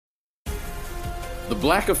The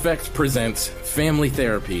Black Effect presents Family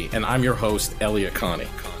Therapy, and I'm your host, Elliot Connie.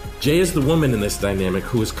 Jay is the woman in this dynamic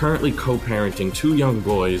who is currently co-parenting 2 young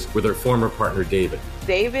boys with her former partner, David.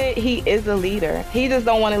 David, he is a leader. He just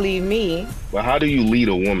don't want to leave me. But how do you lead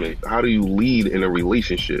a woman? How do you lead in a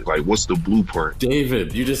relationship? Like, what's the blueprint?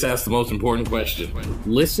 David, you just asked the most important question.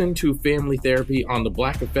 Listen to Family Therapy on the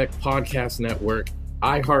Black Effect Podcast Network,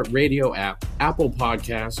 iHeartRadio app, Apple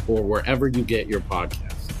Podcasts, or wherever you get your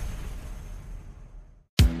podcasts.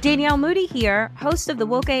 Danielle Moody here, host of the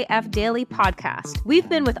Woke AF Daily podcast. We've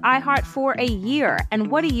been with iHeart for a year, and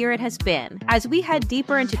what a year it has been. As we head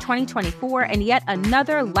deeper into 2024 and yet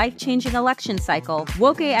another life-changing election cycle,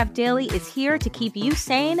 Woke AF Daily is here to keep you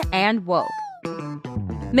sane and woke.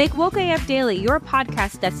 Make Woke AF Daily your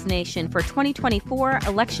podcast destination for 2024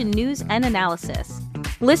 election news and analysis.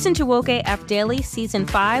 Listen to Woke AF Daily Season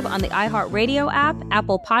 5 on the iHeartRadio app,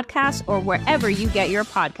 Apple Podcasts, or wherever you get your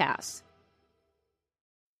podcasts.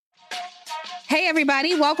 Hey,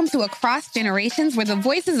 everybody. Welcome to Across Generations, where the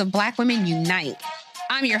voices of Black women unite.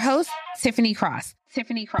 I'm your host, Tiffany Cross.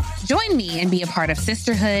 Join me and be a part of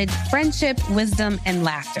sisterhood, friendship, wisdom, and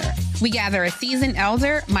laughter. We gather a seasoned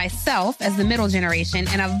elder, myself as the middle generation,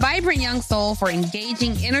 and a vibrant young soul for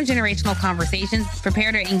engaging intergenerational conversations.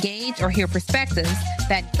 Prepare to engage or hear perspectives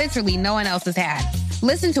that literally no one else has had.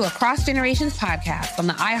 Listen to Across Generations podcast on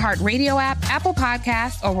the iHeartRadio app, Apple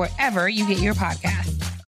Podcasts, or wherever you get your podcasts.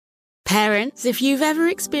 Parents, if you've ever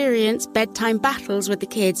experienced bedtime battles with the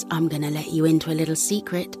kids, I'm going to let you into a little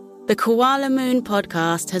secret. The Koala Moon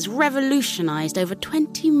podcast has revolutionized over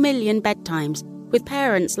 20 million bedtimes, with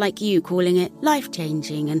parents like you calling it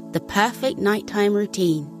life-changing and the perfect nighttime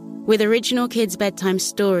routine. With original kids' bedtime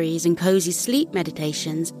stories and cozy sleep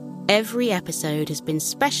meditations, every episode has been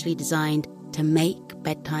specially designed to make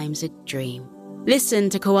bedtimes a dream. Listen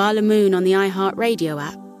to Koala Moon on the iHeartRadio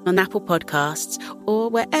app, on Apple Podcasts, or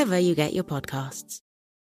wherever you get your podcasts.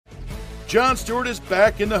 Jon Stewart is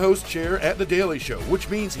back in the host chair at The Daily Show, which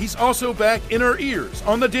means he's also back in our ears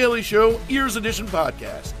on The Daily Show Ears Edition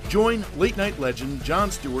podcast. Join late-night legend Jon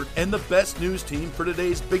Stewart and the best news team for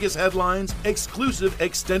today's biggest headlines, exclusive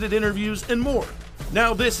extended interviews, and more.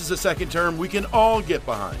 Now this is a second term we can all get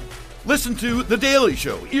behind. Listen to The Daily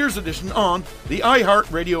Show Ears Edition on the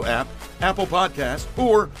iHeartRadio app, Apple Podcasts,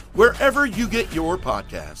 or wherever you get your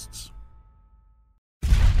podcasts.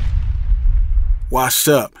 What's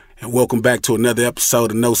up? And welcome back to another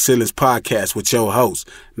episode of No Ceilings Podcast with your host.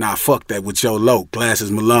 Nah, fuck that with your low,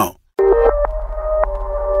 Glasses Malone.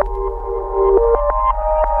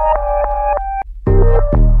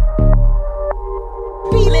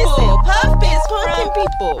 Listen, Puff is punking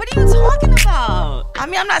people. What are you talking about? I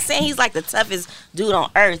mean, I'm not saying he's like the toughest dude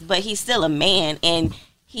on earth, but he's still a man, and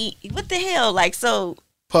what the hell? Like, so...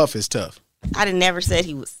 Puff is tough. I never said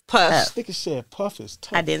he was tough. Nigga said Puff is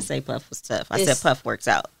tough. I didn't say Puff was tough. I said Puff works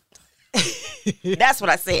out. That's what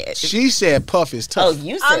I said. She said Puff is tough. Oh,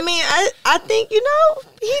 you said... I mean, I think,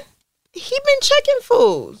 he been checking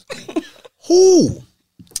fools. Who?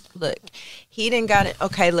 Look, he didn't got it.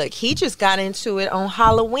 Okay, look, he just got into it on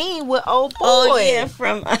Halloween with old boy. Oh, yeah,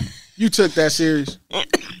 from... You took that serious?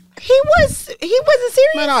 He wasn't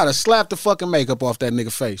serious. Man, I ought to slap the fucking makeup off that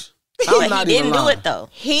nigga face. I'm not he didn't do it, though.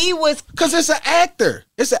 He was... Because it's an actor.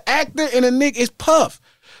 It's an actor and a nigga. It's Puff.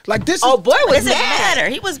 Like, this Oh, boy, was it mad. matter?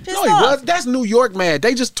 He was pissed No, he off. was. That's New York mad.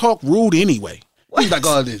 They just talk rude anyway. He's like,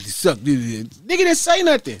 oh, this suck. Nigga didn't say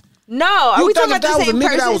nothing. No, are You we thought talking if about that the was a same nigga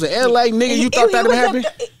person? that was an LA nigga, you thought that would happen?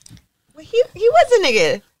 He was a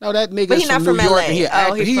nigga. No, that But nigga's he not from New from York LA. and he Oh,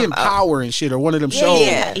 actor. he's He from- Empower and shit, or one of them shows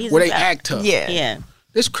yeah, where they act tough. Yeah. Yeah.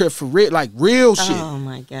 This crib for real, like real shit. Oh,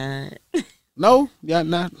 my God. No? Yeah,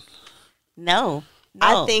 not. No.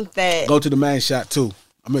 I think that... Go to the main shot, too.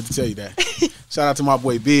 I meant to tell you that. Shout out to my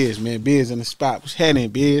boy Biz, man. Biz in the spot. What's happening,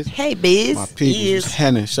 Biz? Hey, Biz. My people was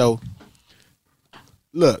happening. So,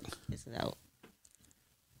 look.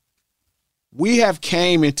 We have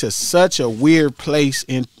came into such a weird place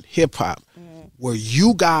in hip-hop where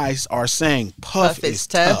you guys are saying Puff is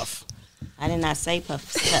tough. I did not say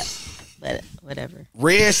Puff is tough, but whatever.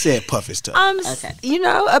 Red said Puff is tough. Okay.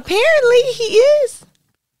 Apparently he is.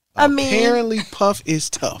 Apparently Puff is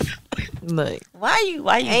tough. Look. Why you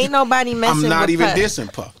Ain't nobody messing with I'm not even Puff.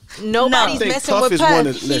 dissing Puff. Nobody's I think messing Puff with is Puff. one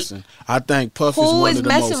of, listen, I think Puff is one of the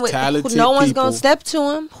most talented No one's people. gonna step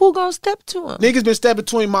to him. Who gonna step to him? Niggas been stepping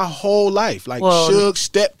to him my whole life. Like Suge,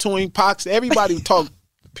 stepped to him, Pox. Everybody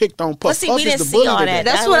picked on Puff. Well, see, Puff we is didn't the see bully all to that.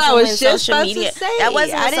 That's what I was just social about media. to say. That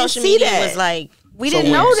wasn't I when didn't social see media that. was like. We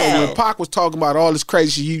didn't know that. So when Pac was talking about all this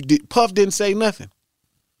crazy shit, Puff didn't say nothing.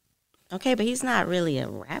 Okay, but he's not really a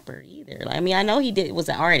rapper either. Like, I mean, I know he was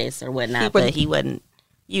an artist or whatnot, He but he wasn't,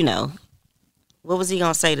 What was he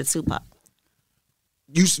gonna say to Tupac?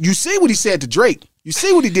 You see what he said to Drake. You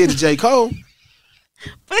see what he did to J. Cole.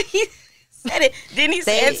 But he said it. Didn't he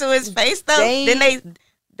say it to his face though? Then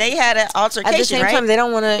they had an altercation. At the same right? time, they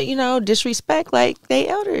don't want to, disrespect like they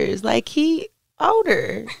elders. Like he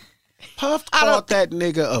older. Puff called that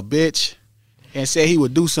nigga a bitch and said he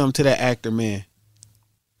would do something to that actor, man.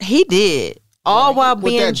 He did. All while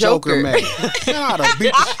being that Joker man. God, a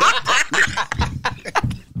beat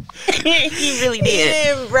he really did. He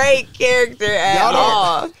didn't break character at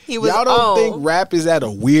all. He was y'all don't think rap is at a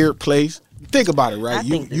weird place? Think about it, right?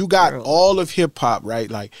 You got all of hip hop, right?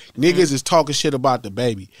 Like niggas is talking shit about the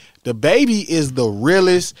baby. The baby is the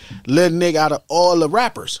realest little nigga out of all the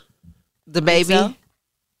rappers. The baby. So?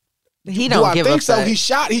 He don't give a fuck. So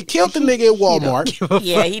he killed the nigga at Walmart.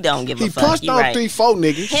 Yeah, he don't give a fuck. He punched on 3-4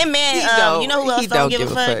 niggas. Him and you know who else don't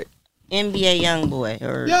give a fuck? NBA Youngboy.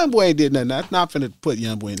 Youngboy ain't did nothing. I'm not finna put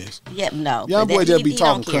Youngboy in this. Yep, no. Youngboy just be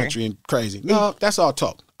talking country and crazy. No, that's all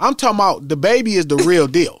talk. I'm talking about the baby is the real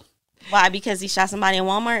deal. Why? Because he shot somebody in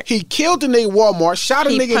Walmart? He killed the nigga at Walmart, shot a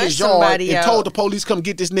nigga in his yard, and told the police, come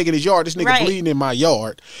get this nigga in his yard. This nigga bleeding in my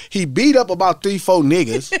yard. He beat up about 3-4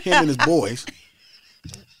 niggas, him and his boys.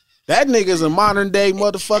 That nigga's a modern day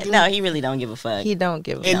motherfucker. No, he really don't give a fuck. He don't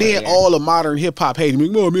give a fuck. And then all the modern hip hop hate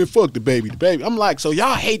him. Oh, man, fuck the baby. The baby. I'm like, so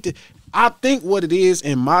y'all hate the... I think what it is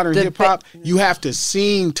in modern hip hop, you have to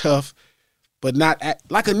seem tough, but not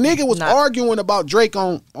act... Like a nigga was arguing about Drake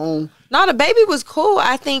on... No, the baby was cool.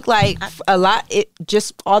 I think like a lot,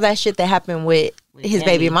 just all that shit that happened with his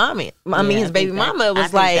baby mama. His baby mama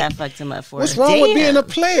was like... that fucked him up for what's wrong with being a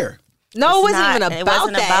player? No, it wasn't even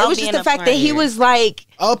about that. It was just the fact that he was like...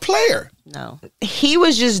 A player. No. He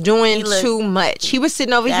was just doing too much. He was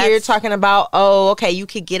sitting over here talking about, oh, okay, you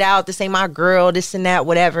could get out. This ain't my girl, this and that,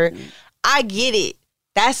 whatever. I get it.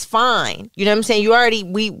 That's fine. You know what I'm saying? You already,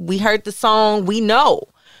 we heard the song. We know.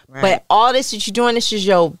 Right. But all this that you're doing, this is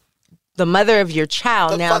the mother of your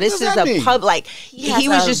child. Now, this is a pub, like, he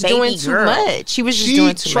was just doing too much. He was just doing too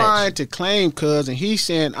much. She's trying to claim cousin. He's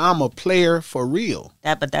saying, I'm a player for real.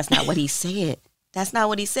 But that's not what he said. That's not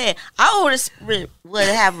what he said. I would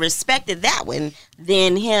have respected that one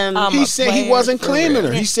than him. He said he wasn't claiming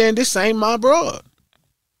her. He said, this ain't my broad.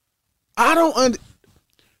 I don't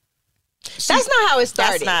That's not how it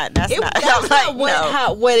started. That's not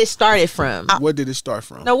what it started from. What did it start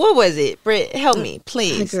from? No, what was it? Britt, help me,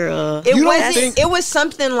 please. Girl. It was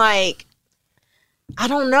something like, I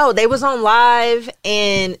don't know. They was on live,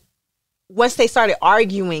 and once they started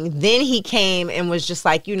arguing, then he came and was just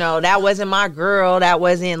like, that wasn't my girl. That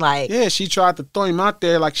wasn't like... Yeah, she tried to throw him out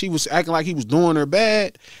there like she was acting like he was doing her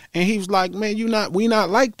bad. And he was like, man, we not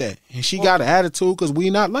like that. And she got an attitude because we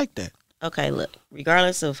not like that. Okay, look,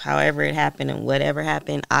 regardless of however it happened and whatever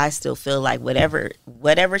happened, I still feel like whatever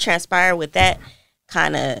transpired with that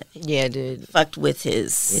kind of fucked with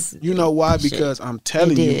his... You know why? Because I'm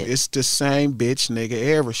telling you, it's the same bitch nigga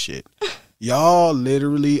era shit. Y'all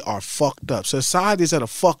literally are fucked up. Society's at a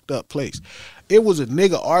fucked up place. It was a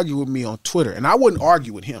nigga arguing with me on Twitter, and I wouldn't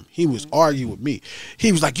argue with him. He was arguing with me.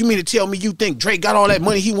 He was like, you mean to tell me you think Drake got all that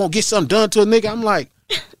money, he won't get something done to a nigga? I'm like...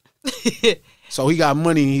 So he got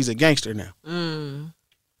money and he's a gangster now.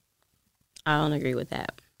 I don't agree with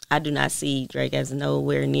that. I do not see Drake as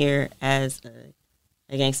nowhere near as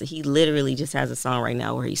a gangster. He literally just has a song right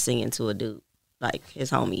now where he's singing to a dude, like his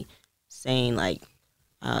homie, saying like,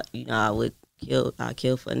 I'll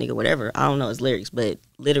kill for a nigga, whatever. I don't know his lyrics, but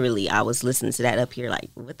literally I was listening to that up here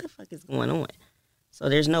like, what the fuck is going on? So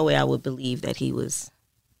there's no way I would believe that he was.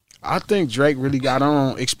 I think Drake really got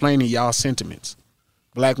on explaining y'all sentiments.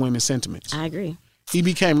 Black women's sentiments. I agree. He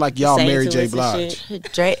became like y'all Mary J. Blige.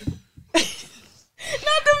 Drake. Not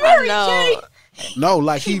the Mary J. No,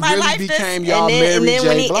 like he really became y'all Mary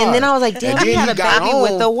J. Blige. And then I was like, damn, he had a baby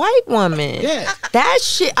with a white woman. Yeah. That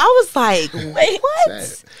shit, I was like, wait,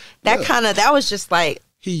 what? That was just like.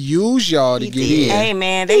 He used y'all to get in. Hey,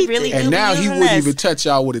 man, they really do. And now he wouldn't even touch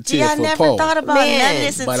y'all with a 10-foot pole. I never thought about none of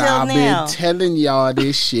this until now. But I've been telling y'all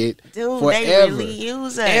this shit forever. They really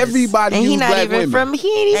use us. Everybody use black women.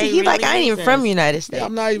 I ain't even from the United States. Yeah,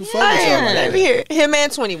 I'm not even from the here. Him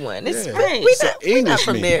and 21. We not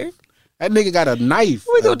from there. That nigga got a knife,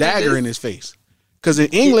 a dagger in his face. Because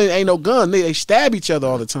in England, ain't no gun. They stab each other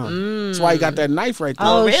all the time. That's why he got that knife right there.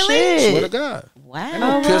 Oh, really? Swear to God. Wow. Ain't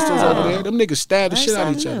no pistols over there. Them niggas stab the shit out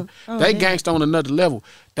of each other. They gangsta on another level.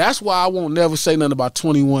 That's why I won't never say nothing about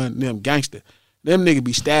 21 them gangster. Them niggas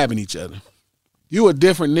be stabbing each other. You a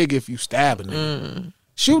different nigga if you stab a nigga.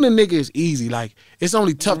 Shooting a nigga is easy. Like, it's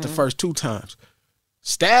only tough the first 2 times.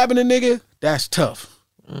 Stabbing a nigga, that's tough.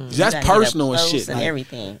 That's personal and shit. And like,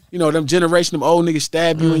 everything. You know, them generation of old niggas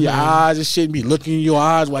stab you in your eyes and shit, be looking in your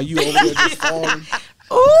eyes while you over there just falling.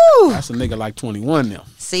 Ooh. That's a nigga like 21 now.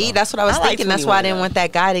 See, so, that's what I was thinking. That's why I didn't want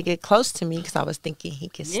that guy to get close to me, because I was thinking he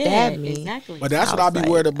could stab me. Exactly. But that's what I be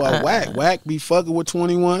worried about. Whack be fucking with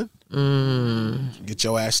 21. Get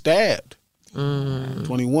your ass stabbed.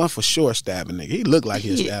 21 for sure stabbing nigga. He look like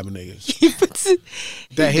he's stabbing niggas.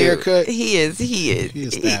 That haircut. He is. He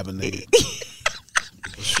is stabbing nigga.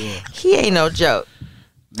 For sure. He ain't no joke.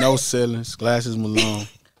 No ceilings, glasses Malone.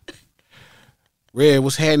 Red,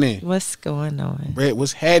 what's happening? What's going on? Brett,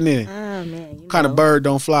 what's happening? Oh man, what kind of bird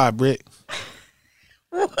don't fly, Brett?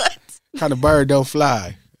 What? Kind of bird don't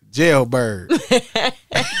fly? Jailbird.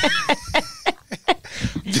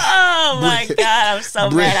 Oh my God, I'm so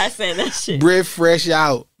mad I said that shit. Brett fresh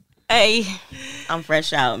out. Hey, I'm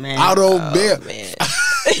fresh out, man. Out on bail. Man.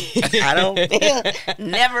 I don't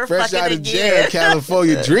never fresh fucking out of again. jail,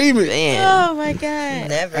 California, dreaming. Man. Oh my God.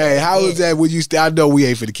 Never. Hey, how was that when you? I know we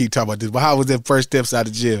ain't finna keep talking about this, but how was that first steps out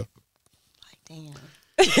of jail? Damn.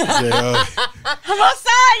 Yeah. I'm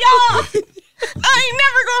outside, y'all. I ain't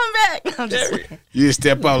never going back. I'm just You just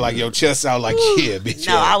step out like your chest out like, yeah, bitch.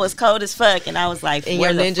 No, I was cold as fuck, and I was like,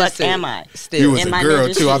 where the fuck am I? You was a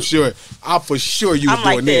girl too, I'm sure. I'm for sure you was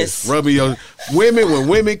doing this. Rubbing your women, when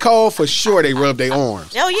women cold, for sure they rub their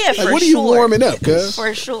arms. Oh yeah, like, for sure. What are you warming up, cuz?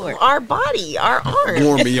 For sure. Our body, our arms.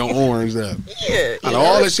 Warming your arms up. Yeah. Out of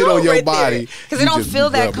all the shit on your body. Because it don't feel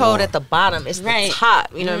that cold at the bottom. It's the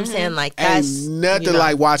top. You know what I'm saying? Like that's ain't nothing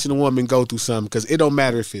like watching a woman go through something, because it don't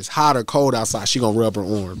matter if it's hot or cold outside, she gonna rub her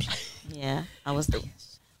arms. Yeah, I was the.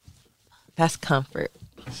 That's comfort.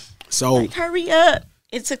 So like, hurry up.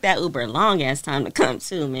 It took that Uber a long ass time to come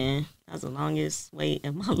too, man. That was the longest wait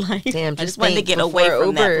in my life. Damn, I just wanted to get away from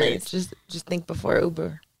Uber. that place. Just think before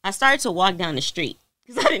Uber. I started to walk down the street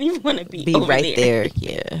because I didn't even want to be over right there.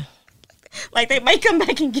 Yeah. Like they might come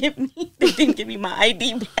back and get me. They didn't give me my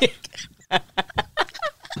ID back. I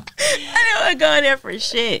didn't want to go there for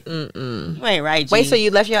shit. You ain't right, G. Wait, so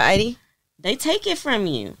you left your ID? They take it from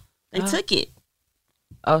you. They took it.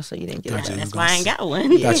 Oh, so you didn't get it. That's why I ain't got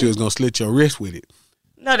one. Thought you was gonna slit your wrist with it.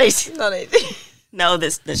 No, they no,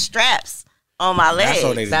 the straps on my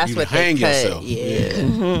legs. That's what hang yourself.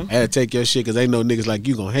 Yeah. I had to take your shit because ain't no niggas like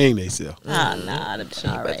you gonna hang themselves. Nah, I'd have been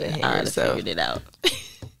all right. I would have figured it out.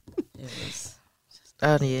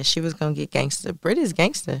 Oh yeah, she was gonna get gangster. Brit is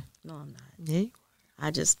gangster. No, I'm not. Yeah.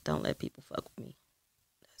 I just don't let people fuck with me.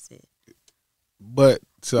 That's it. But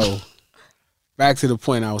so back to the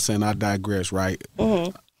point I was saying, I digress, right?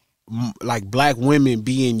 Like black women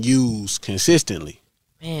being used consistently.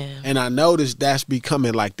 Man. And I noticed that's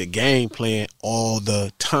becoming like the game plan all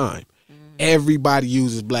the time. Everybody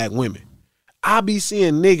uses black women. I be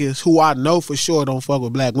seeing niggas who I know for sure don't fuck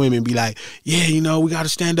with black women be like, yeah, you know, we got to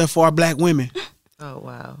stand up for our black women. Oh,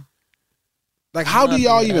 wow. Like, how do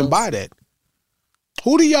y'all even buy that?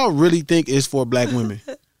 Who do y'all really think is for black women?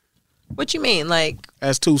 What you mean? Like,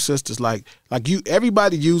 as two sisters, like you,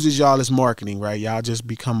 everybody uses y'all as marketing, right? Y'all just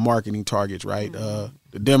become marketing targets, right? The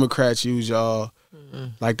Democrats use y'all.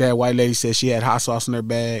 Like that white lady said she had hot sauce in her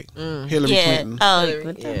bag. Hillary Clinton. Oh,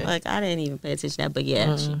 what the fuck? I didn't even pay attention to that, but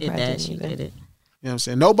yeah, she did that. She did it. You know what I'm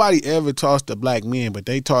saying? Nobody ever taught the black men, but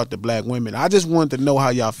they taught the black women. I just wanted to know how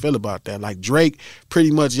y'all feel about that. Like Drake,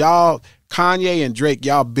 pretty much y'all, Kanye and Drake,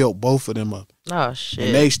 y'all built both of them up. Oh, shit.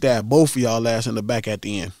 And they stabbed both of y'all ass in the back at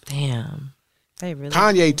the end. Damn. They really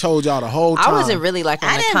Kanye told y'all the whole time. I wasn't really like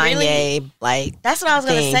on the Kanye, like, that's what I was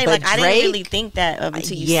going to say. Like, I didn't really think that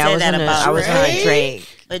until you said that about I was on Drake.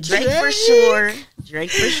 But Drake for sure. Drake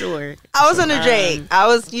for sure. I was on a Drake. I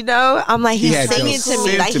was, you know, I'm like, he's singing to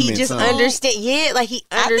me. Like, he just understood. Yeah, like, he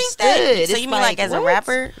understood. So you mean like as a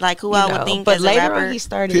rapper? Like, who I would think as a rapper? But later on, he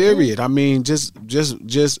started. Period. I mean, just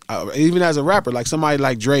even as a rapper, like somebody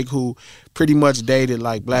like Drake who pretty much dated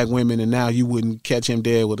like black women, and now you wouldn't catch him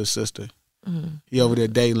dead with a sister. He over there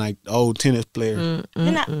dating like old tennis player.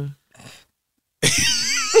 He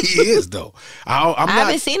is though. I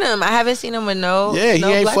haven't seen him. I haven't seen him with no. Yeah, he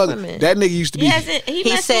ain't black fucking. women. That nigga used to be.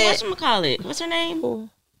 He said, whatchamacallit? What's her name? Who?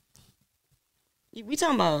 We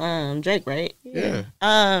talking about Drake, right? Yeah.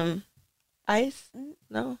 Ice?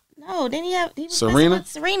 No. Then he was Serena? with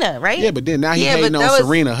Serena, right? Yeah, but then now he hating on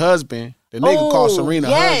Serena husband. The nigga called Serena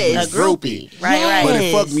husband a groupie. Right. But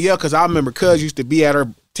it fucked me up because I remember Cuz used to be at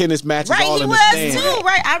her tennis matches all in the stand. Right, he was too.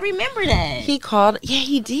 Right, I remember that. He called. Yeah,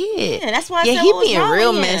 he did. Yeah, that's why I said he being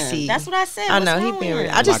real messy. That's what I said. I know he being real.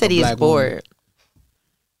 I just said he was bored.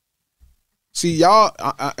 See, y'all,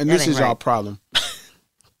 and this is y'all problem.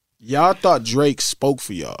 Y'all thought Drake spoke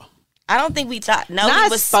for y'all. I don't think we thought. No,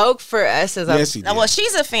 Nas spoke for us as a. Yes, he did. Well,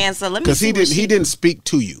 she's a fan, so let me. Because he didn't speak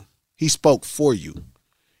to you. He spoke for you.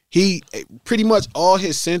 He pretty much all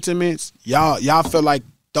his sentiments. Y'all felt like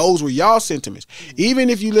those were y'all sentiments. Even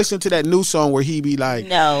if you listen to that new song where he be like,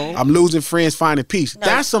 "No, I'm losing friends, finding peace." No,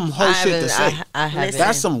 that's some whole shit to say. I haven't.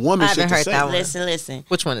 That's some woman shit to say. Listen.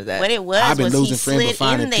 Which one is that? What it was I've been was losing he friends, but slid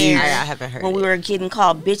finding in peace. there. I haven't heard when it. we were getting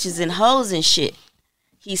called bitches and hoes and shit.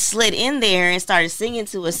 He slid in there and started singing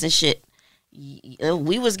to us and shit.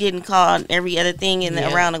 We was getting called every other thing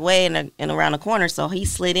around the way and around the corner. So he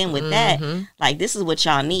slid in with that. Like, this is what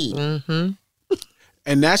y'all need.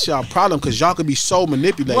 And that's y'all problem because y'all could be so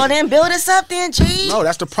manipulated. Well, then build us up then, G. No,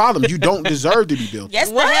 that's the problem. You don't deserve to be built.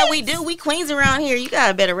 Yes, the hell we do. We queens around here. You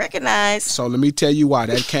gotta better recognize. So let me tell you why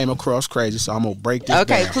that came across crazy. So I'm gonna break this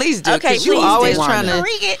down. Please do. Okay, you please always do. trying to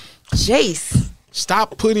Read it. Jace.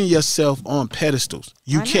 Stop putting yourself on pedestals.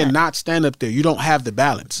 You cannot stand up there. You don't have the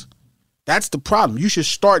balance. That's the problem. You should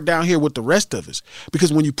start down here with the rest of us.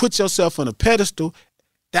 Because when you put yourself on a pedestal,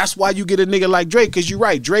 that's why you get a nigga like Drake. Because you're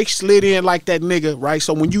right. Drake slid in like that nigga, right?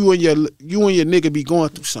 So when you and your nigga be going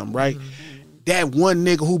through something, right? That one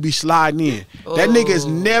nigga who be sliding in. That nigga is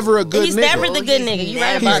never a good nigga. He's never the good nigga. You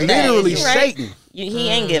right about He's that. literally You're right. Satan. He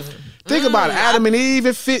ain't gifted. Think about it. Adam and Eve,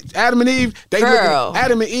 Adam and Eve,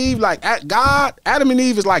 Adam and Eve, like God, Adam and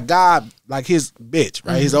Eve is like God, like his bitch,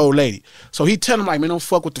 right? His old lady. So he tell him like, man, don't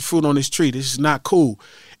fuck with the fruit on this tree. This is not cool.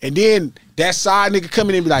 And then that side nigga come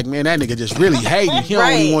in and be like, man, that nigga just really hating. He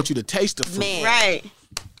don't even want you to taste the fruit. Man. Right.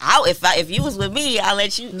 If you was with me, I'll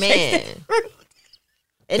let you Man.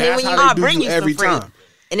 And That's then when how they do bring you you every some fruit. time.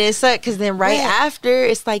 And it's like, because then after,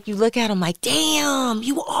 it's like you look at him like, damn,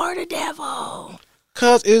 you are the devil.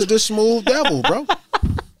 Cuz is the smooth devil, bro.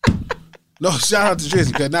 No, shout out to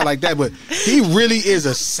Drizzy, cuz not like that, but he really is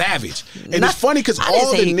a savage. And it's funny because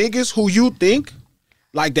all the niggas who you think,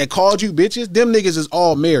 like that called you bitches, them niggas is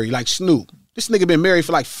all married, like Snoop. This nigga been married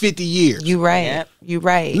for like 50 years. You right. Yep. You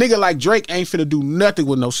right. Nigga like Drake ain't finna do nothing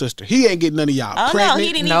with no sister. He ain't getting none of y'all pregnant. No,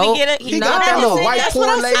 he didn't even get it. He got that little white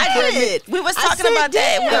porn lady pregnant. We was talking about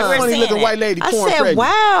that. Funny looking white lady porn pregnant. I said, pregnant.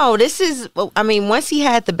 wow, this is, I mean, once he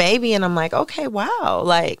had the baby and I'm like, okay, wow.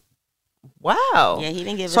 Like, wow. Yeah, he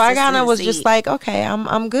didn't give So I kind of was just like, okay,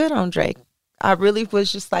 I'm good on Drake. I really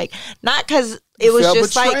was just like, not because it was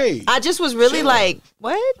just betrayed. like, I just was really like,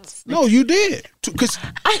 what? No, you did. Because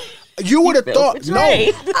you would have thought,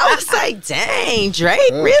 betrayed. No. I was like, dang, Drake,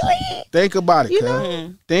 really? Think about it,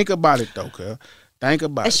 cuz. Think about it, though, cuz. Think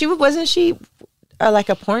about it. Wasn't she like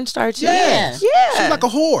a porn star, too? Yeah. Yeah. She's like a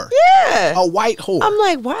whore. Yeah. A white whore. I'm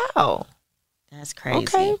like, wow. That's crazy.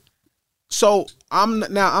 Okay. So I'm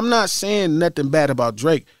not saying nothing bad about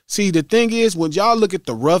Drake. See, the thing is, when y'all look at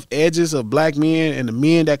the rough edges of black men and the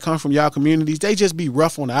men that come from y'all communities, they just be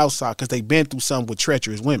rough on the outside because they been through something with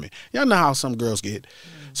treacherous women. Y'all know how some girls get.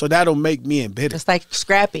 So that'll make men bitter. It's like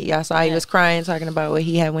Scrappy. Y'all saw he was crying, talking about what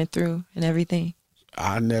he had went through and everything.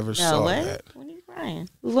 I never saw that. When are you crying?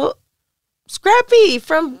 Look, Scrappy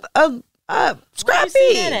from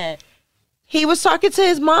Scrappy. He was talking to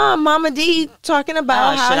his mom, Mama D, talking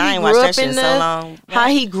about how he grew up in the how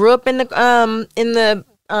he grew up in the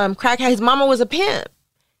crack house. His mama was a pimp,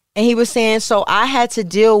 and he was saying, so I had to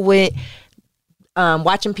deal with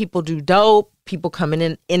watching people do dope, people coming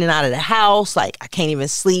in and out of the house. Like I can't even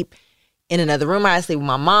sleep in another room. I sleep with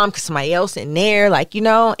my mom because somebody else in there, like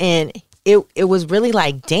and. It was really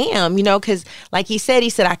like, damn, because like he said,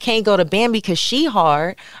 I can't go to Bambi because she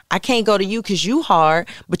hard. I can't go to you because you hard.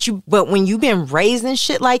 But when you been raised and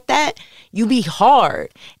shit like that, you be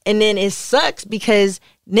hard. And then it sucks because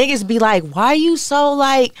niggas be like, why you so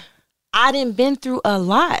like, I done been through a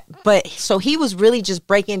lot. But so he was really just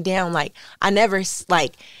breaking down like,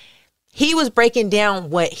 he was breaking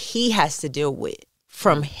down what he has to deal with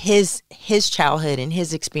from his childhood and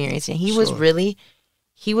his experience. And he was really...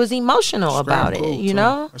 He was emotional about it, you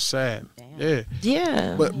know? That's sad. Yeah.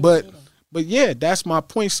 Yeah. But yeah, that's my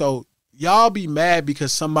point. So y'all be mad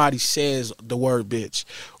because somebody says the word bitch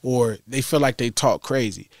or they feel like they talk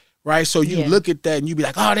crazy, right? So you look at that and you be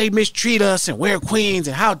like, oh, they mistreat us and we're queens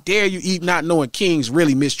and how dare you eat, not knowing kings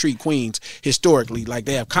really mistreat queens historically. Like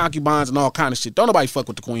they have concubines and all kind of shit. Don't nobody fuck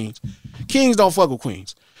with the queens. Kings don't fuck with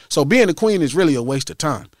queens. So being a queen is really a waste of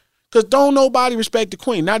time because don't nobody respect the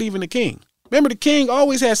queen, not even the king. Remember, the king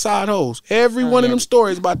always had side hoes. Every one of them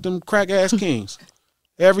stories about them crack-ass kings.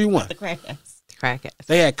 Every one. The crack-ass.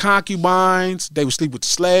 They had concubines. They would sleep with the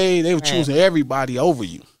slave. They were choosing everybody over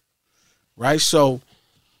you. Right? So,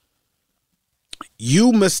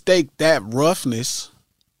 you mistake that roughness,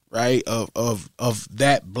 right, of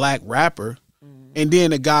that black rapper, and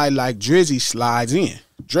then a guy like Drizzy slides in.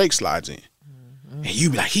 Drake slides in. And you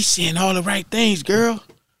be like, he's saying all the right things, girl.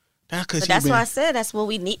 That's why I said that's what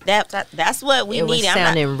we need. That's what we need. It was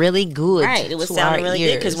sounding really good. Right. It was sounding really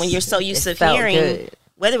good because when you're so used to hearing,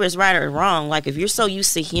 whether it's right or wrong, like if you're so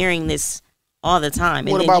used to hearing this all the time.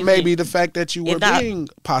 What about maybe the fact that you were being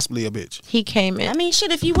possibly a bitch? He came in. I mean,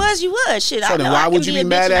 shit, if you was, you was. Shit, so then why would you be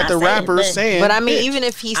mad at the rapper saying? But I mean, even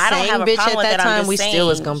if he's saying bitch at that time, we still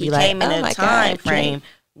was going to be like, came in a time frame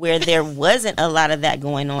where there wasn't a lot of that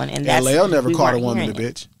going on. And that's LL never called a woman a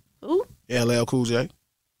bitch. Who? LL Cool J.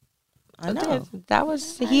 I know. That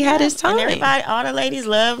was, he had his time. And everybody, all the ladies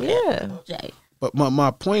love Jay. But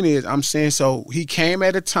my point is, I'm saying, so he came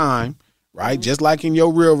at a time, right? Just like in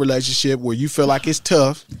your real relationship where you feel like it's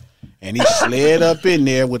tough, and he slid up in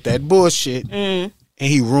there with that bullshit, and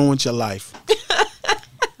he ruined your life.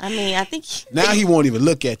 I mean, I think now he won't even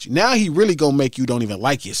look at you. Now he really gonna make you don't even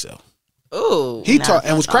like yourself. Ooh, he talk,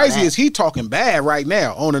 and what's crazy is he talking bad right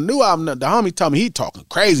now on the new album. The homie told me he talking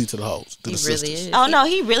crazy to the hoes, to the sisters. Is. Oh no,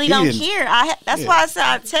 he really don't care. That's why I said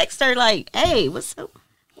I text her like, "Hey, what's up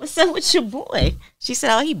with your boy?" She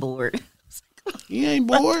said, "Oh, he bored." He ain't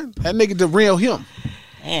bored. That nigga the real him.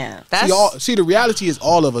 Damn. See, the reality is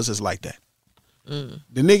all of us is like that.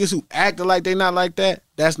 The niggas who acting like they not like that,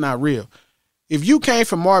 that's not real. If you came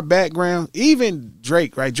from our background, even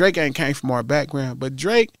Drake, right? Drake ain't came from our background, but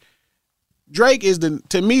Drake is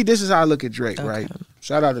to me, this is how I look at Drake, right?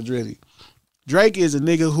 Shout out to Drizzy. Drake is a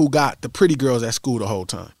nigga who got the pretty girls at school the whole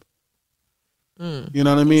time. You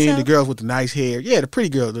know what I mean? The girls with the nice hair. Yeah, the pretty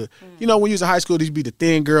girl. You know, when you was in high school, they'd be the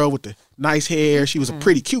thin girl with the nice hair. She was a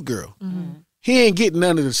pretty cute girl. He ain't getting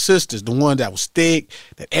none of the sisters, the one that was thick,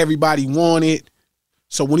 that everybody wanted.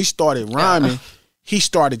 So when he started rhyming, he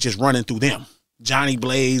started just running through them. Johnny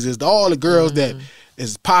Blazes, all the girls that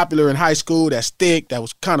is popular in high school, that's thick, that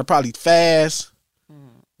was kind of probably fast,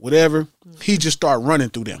 whatever. He just started running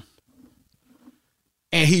through them.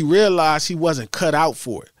 And he realized he wasn't cut out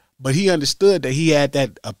for it. But he understood that he had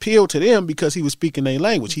that appeal to them because he was speaking their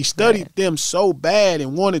language. He studied them so bad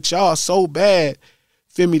and wanted y'all so bad,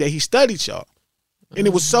 feel me, that he studied y'all. And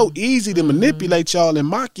it was so easy to manipulate y'all and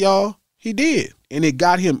mock y'all. He did. And it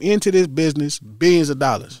got him into this business, billions of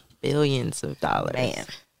dollars. Billions of dollars. Man.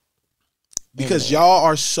 Because y'all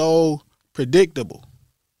are so predictable.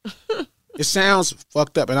 It sounds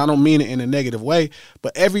fucked up, and I don't mean it in a negative way,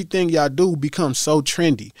 but everything y'all do becomes so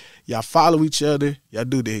trendy. Y'all follow each other. Y'all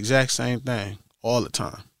do the exact same thing all the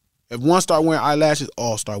time. If one start wearing eyelashes,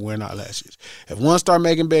 all start wearing eyelashes. If one start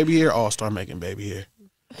making baby hair, all start making baby hair.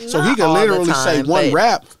 So he can literally say one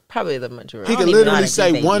rap. Probably the majority. He can literally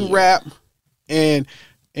say one rap and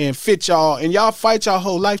fit y'all, and y'all fight y'all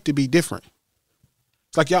whole life to be different.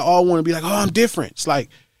 It's like y'all all want to be like, oh, I'm different. It's like,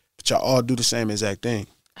 but y'all all do the same exact thing.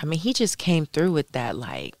 I mean, he just came through with that,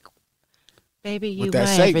 like, baby, you are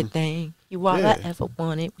everything. You all I ever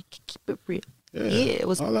wanted. We can keep it real. Yeah, it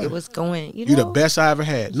was going, you know. You the best I ever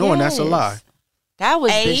had. Knowing that's a lie. That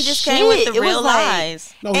was the he just shit. came with the it real was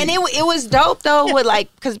lies. Like, and it was dope, though, with, like,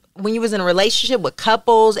 because when you was in a relationship with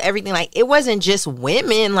couples, everything, like, it wasn't just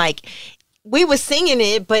women. Like, we was singing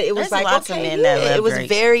it, but it was There's like, lots of men that love it was Drake.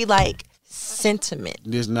 very, like, sentiment.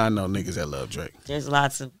 There's not no niggas that love Drake. There's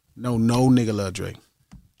lots of... No nigga love Drake.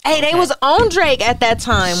 Hey, they was on Drake at that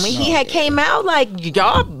time when he had came out. Like,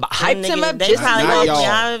 y'all hyped him up. They probably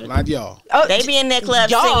not y'all. Oh, they be in the club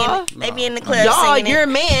y'all, singing. They be in the club y'all, singing. you're a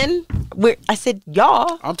man. I said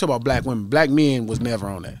y'all. I'm talking about black women. Black men was never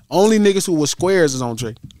on that. Only niggas who was squares is on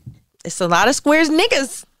Drake. It's a lot of squares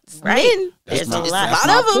niggas. Right. Men. There's a lot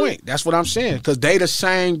of them. Point. That's what I'm saying. Because they the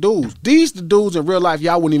same dudes. These the dudes in real life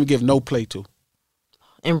y'all wouldn't even give no play to.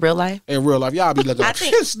 In real life? In real life. Y'all be looking like,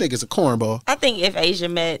 this nigga's a cornball. I think if Asia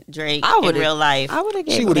met Drake in real life, I would have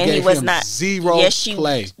She would have gave him zero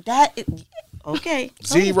play. Okay.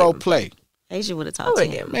 Zero play. Asia would have talked to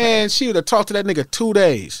him. Man, she would have talked to that nigga 2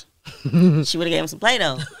 days. She would have gave him some play,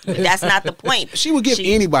 though. That's not the point. She would give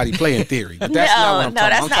anybody play in thery. But that's not what I'm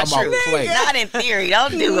talking about. That's not true. Play. Not in theory.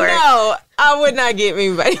 Don't do her. No, I would not give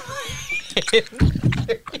anybody.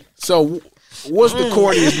 So, what's the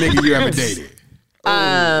corniest nigga you ever dated?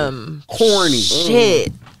 Corny.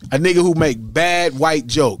 Shit. A nigga who make bad white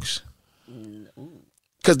jokes.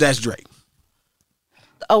 Cause that's Drake.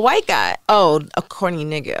 A white guy. Oh, a corny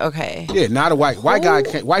nigga. Okay. Yeah, not a white guy.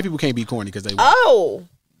 White people can't be corny because they white. Oh.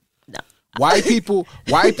 No. White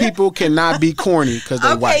people cannot be corny because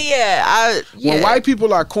they white. Yeah. When white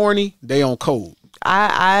people are corny, they on code.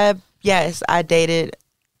 Yes, I dated.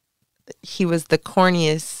 He was the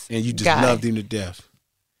corniest. And you just guy. loved him to death.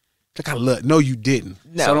 Like I love. No, you didn't.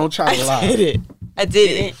 No, so don't try to lie. I did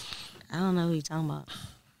it. I don't know who you're talking about.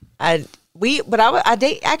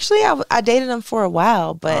 I dated him for a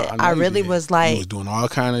while, but I really was like, he was doing all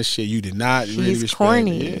kind of shit. You did not really respect.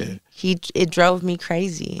 Corny. Yeah. It drove me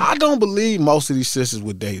crazy. I don't believe most of these sisters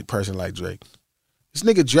would date a person like Drake. This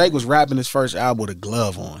nigga Drake was rapping his first album with a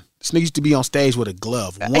glove on. This nigga used to be on stage with a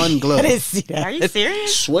glove, one glove. I didn't see that. Are you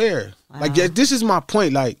serious? Swear. Wow. Like, this is my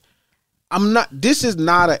point. Like, this is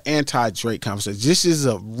not an anti-Drake conversation. This is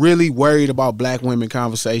a really worried about black women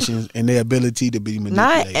conversation and their ability to be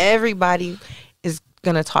manipulated. Not everybody is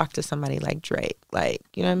going to talk to somebody like Drake. Like,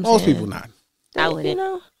 you know what I'm saying? Most people not. I wouldn't. You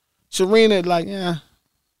know? Serena, like, yeah.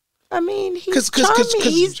 I mean, he's charming.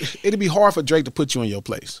 Because it'd be hard for Drake to put you in your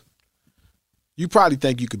place. You probably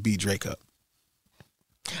think you could beat Drake up.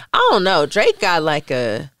 I don't know. Drake got like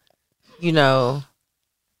a, you know,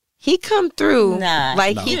 he come through. Nah,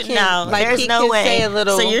 like no. he can. No, like there's he no can way. Say a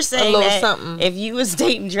little. So you're saying a little that something. If you was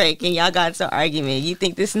dating Drake and y'all got into an argument, you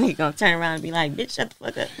think this nigga gonna turn around and be like, "Bitch, shut the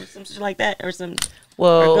fuck up," or some shit like that, or some,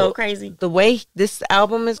 or go crazy? The way this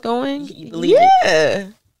album is going, you believe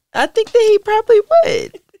it? I think that he probably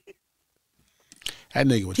would. That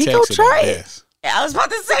nigga would he text it try at it. Yeah, I was about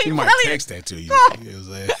to say. He might text that to you. You know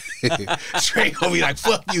what I'm saying? Straight gonna be like,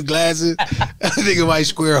 "Fuck you, glasses." That nigga might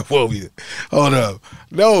square up over you. Hold up.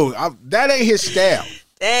 No, that ain't his style.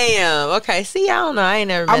 Damn. Okay. See, I don't know. I ain't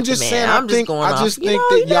never met I'm just the man. saying. I'm just going off. I just think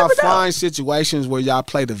that y'all find situations where y'all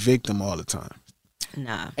play the victim all the time.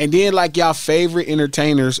 Nah. And then like y'all favorite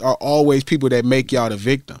entertainers are always people that make y'all the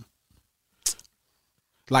victim.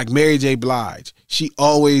 Like Mary J. Blige. She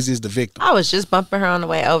always is the victim. I was just bumping her on the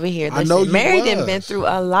way over here. Listen, I know you Mary was. done been through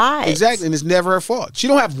a lot. Exactly, and it's never her fault. She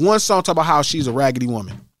don't have one song talk about how she's a raggedy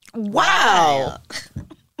woman. Wow.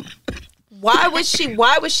 Why would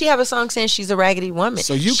she have a song saying she's a raggedy woman?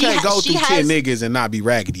 So you can't go through 10 niggas and not be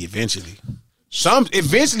raggedy eventually. Some of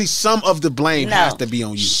the blame has to be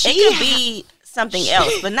on you. It could be something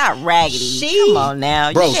else, but not raggedy. Come on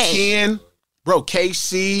now. Bro, Ken, bro,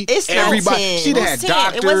 KC, it's everybody. Not 10. She had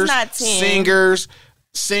doctors, it was not 10.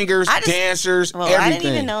 singers, dancers, everything. I didn't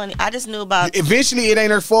even know any. I just knew about. Eventually, it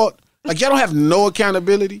ain't her fault. Like, y'all don't have no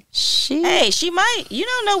accountability. She might. You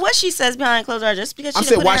don't know what she says behind closed doors. Just because she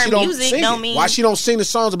said, put why in her she don't music sing don't it? mean. Why she don't sing the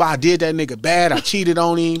songs about I did that nigga bad, I cheated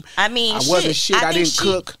on him. I mean, I wasn't shit. I didn't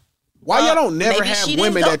cook. Why y'all don't never have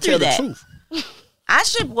women that tell the truth? I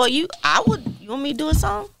should. Well, I would. You want me to do a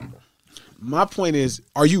song? My point is,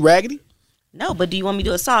 are you raggedy? No, but do you want me to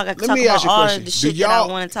do a song? I can Let me talk ask about you a all question. of the shit that I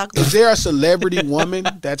want to talk about. Is there a celebrity woman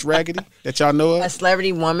that's raggedy that y'all know of? A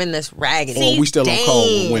celebrity woman that's raggedy. Or we still on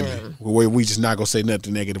cold with women? Where we just not gonna say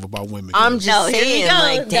nothing negative about women. I'm just saying,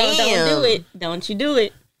 like, damn. Don't do it. Don't you do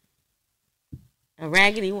it. A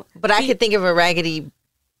raggedy one. But I could think of a raggedy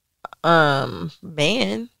man.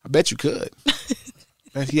 I bet you could.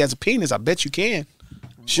 If he has a penis, I bet you can.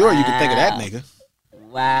 Sure, you can think of that nigga.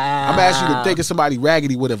 Wow. I'm asking you to think of somebody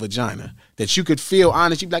raggedy with a vagina that you could feel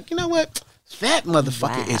honest. You'd be like, you know what? That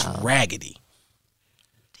motherfucker is raggedy.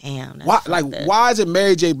 Damn. Why is it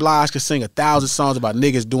Mary J. Blige could sing 1,000 songs about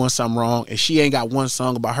niggas doing something wrong and she ain't got one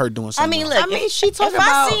song about her doing something wrong? Look, she talking if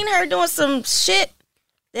about. I seen her doing some shit,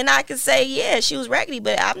 then I could say, yeah, she was raggedy.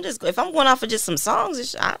 But if I'm going off of just some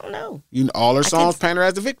songs, I don't know. All her songs paint her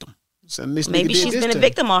as the victim. So maybe she's been a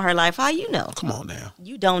victim all her life. How you know? Come on now.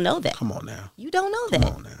 You don't know that. Come on now. You don't know that.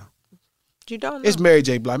 Come on now. You don't know. It's Mary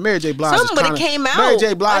J. Blige. Mary J. Blige came out. Mary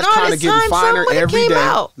J. Blige kind of getting finer every day.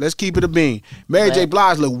 Out. Let's keep it a bean. Mary J.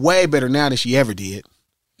 Blige look way better now than she ever did.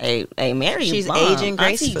 Hey, Mary, she's aging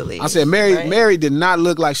gracefully. I said Mary did not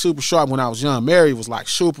look like super sharp when I was young. Mary was like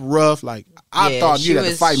super rough. Like I thought you'd have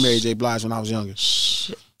to fight Mary J. Blige when I was younger.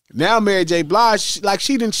 Now Mary J. Blige,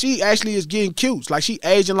 she actually is getting cute. Like she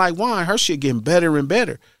aging like wine. Her shit getting better and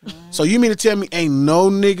better. So you mean to tell me ain't no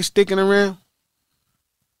nigga sticking around?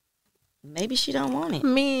 Maybe she don't want it. I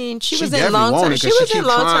mean, she was in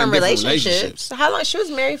long-term relationships. How long? She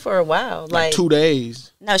was married for a while. Like 2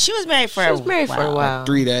 days. No, she was married for a while. Like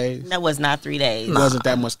 3 days. That was not 3 days. It wasn't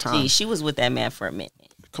that much time. She was with that man for a minute.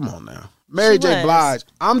 Come on now. Mary J. Blige,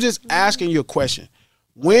 I'm just asking you a question.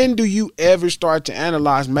 When do you ever start to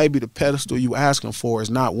analyze maybe the pedestal you asking for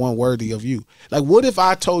is not one worthy of you? Like, what if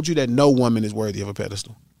I told you that no woman is worthy of a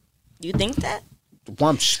pedestal? You think that?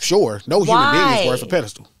 Well, I'm sure. No human being is worth a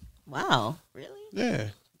pedestal. Wow. Really? Yeah.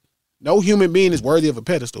 No human being is worthy of a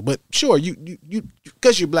pedestal. But sure, you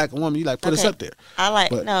because you're black woman, you put us up there.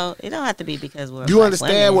 No, it don't have to be because we're you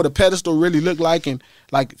understand what a pedestal really look like, and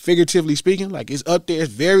like figuratively speaking, like it's up there.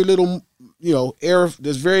 It's very little, air.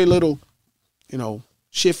 There's very little,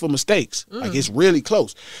 shit for mistakes. Like it's really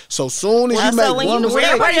close. So soon as you make one mistake,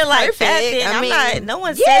 everybody like that, then no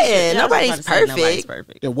one says nobody's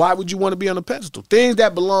perfect. Then why would you want to be on a pedestal? Things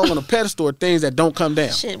that belong on a pedestal are things that don't come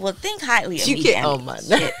down. Shit, well, think highly of you me. Get on my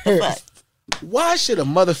nerves. Why should a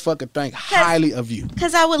motherfucker think highly of you?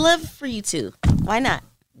 Because I would love for you to. Why not?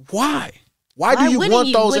 Why? Why do you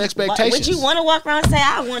want those expectations? Would you want to walk around and say,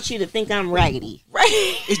 I want you to think I'm raggedy?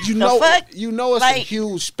 Right. You know it's like, a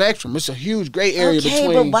huge spectrum. It's a huge gray area between.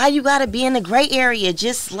 Okay, but why you got to be in the gray area?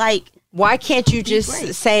 Just like. Why can't you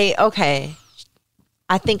just say, okay,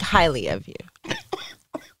 I think highly of you?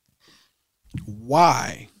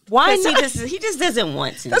 Why? Why not? He just doesn't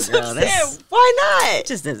want to. That's what I'm saying. Why not? He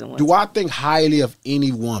just doesn't want to. Do I think highly of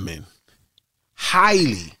any woman?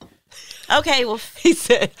 Highly. Okay, well, he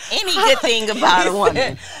said any good thing about a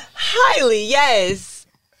woman. Highly, yes.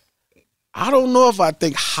 I don't know if I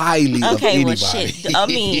think highly of anybody. Well, shit. I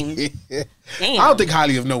mean, damn. I don't think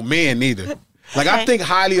highly of no man neither. Like, I think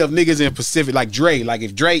highly of niggas in Pacific, like Dre. Like,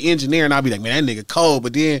 if Dre engineering, I'll be like, man, that nigga cold.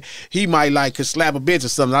 But then he might, like, could slap a bitch or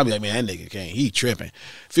something. I'll be like, man, that nigga can't. He tripping.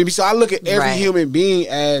 Feel me? So I look at every human being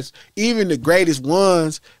as, even the greatest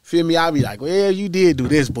ones, feel me? I'll be like, well, you did do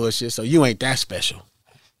this bullshit, so you ain't that special.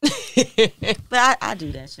 But I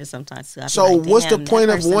do that shit sometimes too. So like, what's the point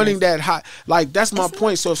of wanting that high? Like, that's my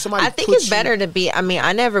point. So if somebody, I think it's better to be. I mean,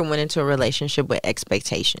 I never went into a relationship with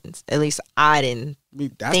expectations. At least I didn't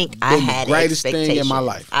think I had the greatest expectations. Thing in my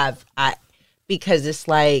life. Because it's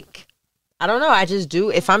like, I don't know. I just do.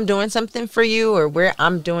 If I'm doing something for you, or where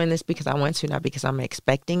I'm doing this because I want to, not because I'm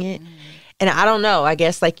expecting it. And I don't know. I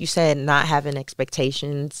guess, like you said, not having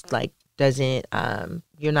expectations like doesn't.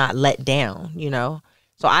 You're not let down. You know.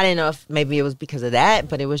 So I didn't know if maybe it was because of that,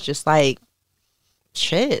 but it was just like,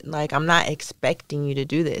 shit, like I'm not expecting you to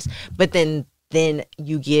do this. But then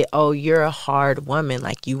you get, oh, you're a hard woman,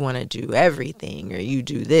 like you want to do everything, or you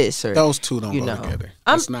do this, or those two don't go together.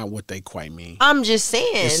 That's not what they quite mean. I'm just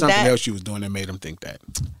saying it's something else you was doing that made them think that.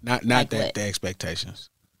 Not like that the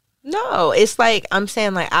expectations. No, it's like I'm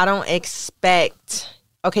saying, like I don't expect.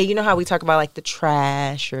 Okay, you know how we talk about like the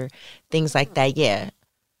trash or things like that, yeah.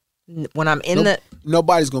 When I'm in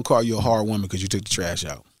nobody's gonna call you a hard woman because you took the trash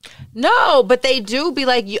out. No, but they do be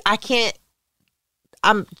like, I can't.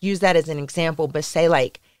 I'm use that as an example, but say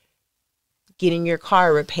like getting your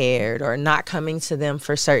car repaired or not coming to them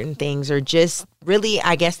for certain things, or just really,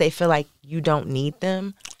 I guess they feel like you don't need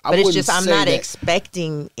them. But it's just I'm not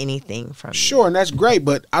expecting anything from you. Sure, and that's great,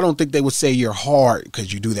 but I don't think they would say you're hard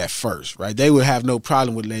because you do that first, right? They would have no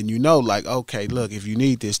problem with letting you know, like, okay, look, if you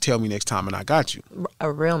need this, tell me next time and I got you.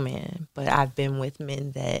 A real man, but I've been with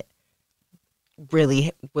men that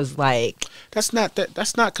really was like... That's not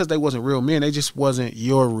because they wasn't real men. They just wasn't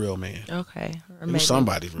your real man. Okay. Or it was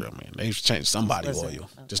somebody's real man. They've changed somebody's loyal,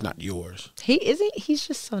 just not yours. He's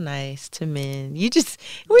just so nice to men. You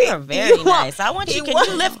are very nice. I want you. Can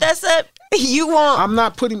you lift us up? You want?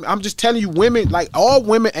 I'm just telling you, women, like all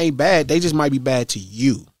women ain't bad. They just might be bad to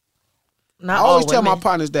you. Not I always tell my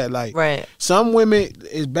partners that, like, right. Some women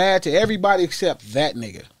is bad to everybody except that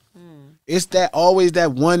nigga. It's always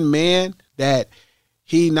that one man that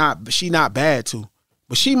she not bad to,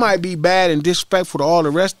 but she might be bad and disrespectful to all the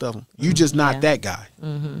rest of them. You just not that guy.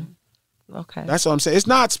 Mm-hmm. Okay, that's what I'm saying. It's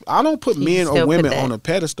not. I don't put men or women on a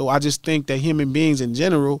pedestal. I just think that human beings in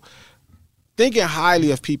general, thinking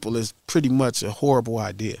highly of people is pretty much a horrible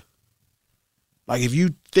idea. Like if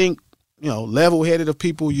you think, level-headed of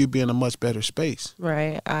people, you'd be in a much better space.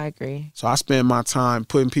 Right, I agree. So I spend my time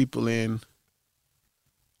putting people in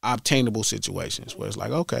obtainable situations where it's like,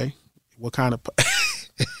 okay, what kind of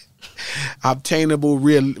obtainable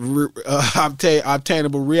realities,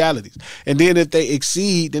 and then if they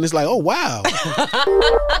exceed, then it's like, oh wow.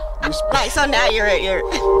 Right, so now you're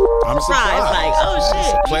I'm surprised. Like, oh shit,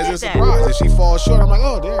 it's a pleasant surprise. If she falls short, I'm like,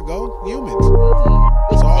 oh, there you go, humans.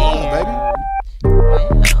 It's all on, baby.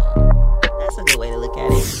 Wow, that's a good way to look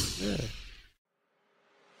at it. Yeah.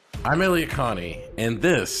 I'm Elliot Connie, and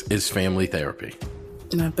this is Family Therapy.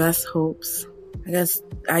 My best hopes, I guess,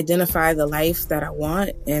 identify the life that I want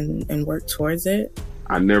and work towards it.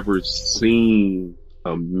 I never seen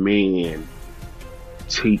a man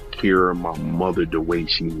take care of my mother the way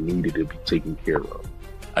she needed to be taken care of.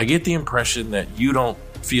 I get the impression that you don't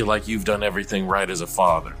feel like you've done everything right as a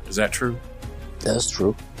father. Is that true? That's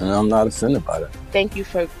true, and I'm not offended by that. Thank you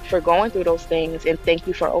for going through those things, and thank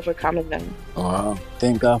you for overcoming them. Wow.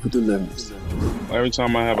 Thank God for deliverance. Every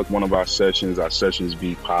time I have one of our sessions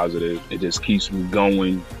be positive. It just keeps me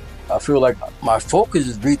going. I feel like my focus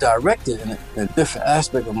is redirected in a different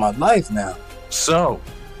aspect of my life now. So,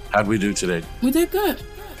 how'd we do today? We did good.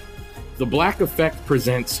 The Black Effect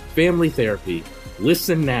presents Family Therapy,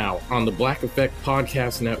 Listen now on the Black Effect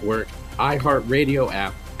Podcast Network, iHeartRadio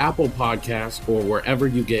app, Apple Podcasts, or wherever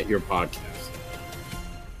you get your podcasts.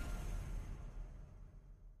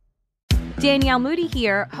 Danielle Moody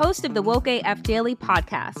here, host of the Woke AF Daily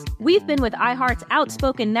podcast. We've been with iHeart's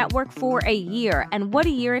Outspoken Network for a year, and what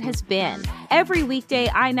a year it has been. Every weekday,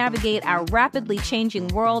 I navigate our rapidly changing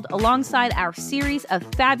world alongside our series of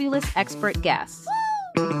fabulous expert guests.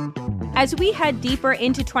 As we head deeper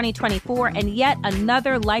into 2024 and yet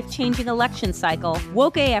another life-changing election cycle,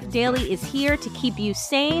 Woke AF Daily is here to keep you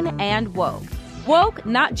sane and woke. Woke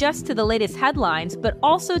not just to the latest headlines, but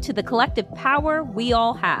also to the collective power we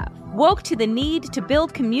all have. Woke to the need to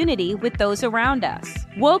build community with those around us.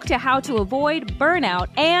 Woke to how to avoid burnout,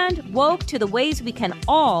 and woke to the ways we can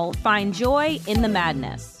all find joy in the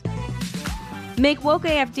madness. Make Woke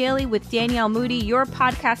AF Daily with Danielle Moody your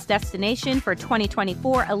podcast destination for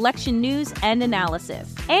 2024 election news and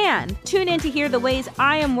analysis. And tune in to hear the ways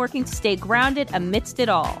I am working to stay grounded amidst it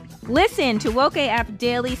all. Listen to Woke AF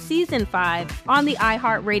Daily Season 5 on the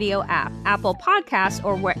iHeartRadio app, Apple Podcasts,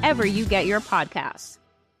 or wherever you get your podcasts.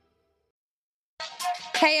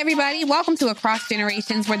 Hey, everybody. Welcome to Across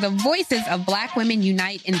Generations, where the voices of Black women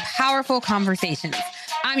unite in powerful conversations.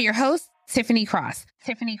 I'm your host, Tiffany Cross.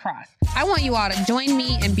 I want you all to join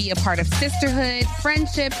me and be a part of sisterhood,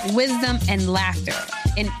 friendship, wisdom, and laughter.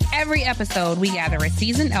 In every episode, we gather a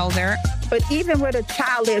seasoned elder. But even with a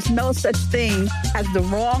child, there's no such thing as the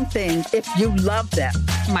wrong thing if you love them.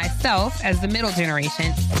 Myself, as the middle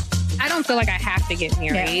generation. I don't feel like I have to get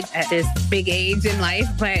married at this big age in life,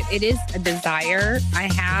 but it is a desire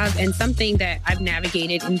I have and something that I've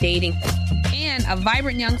navigated in dating. And a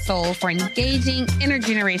vibrant young soul for engaging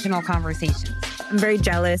intergenerational conversations. I'm very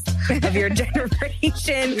jealous of your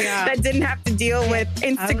generation that didn't have to deal with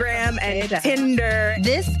Instagram and Tinder.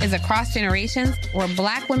 This is Across Generations, where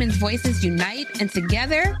Black women's voices unite, and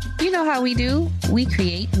together, you know how we do, we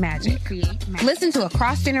create magic. Listen to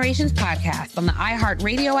Across Generations podcast on the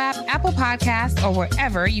iHeartRadio app, Apple Podcasts, or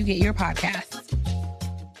wherever you get your podcasts.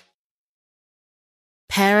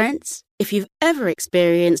 Parents, if you've ever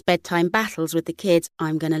experienced bedtime battles with the kids,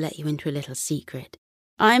 I'm going to let you into a little secret.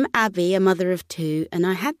 I'm Abby, a mother of 2, and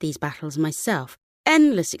I had these battles myself.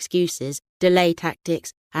 Endless excuses, delay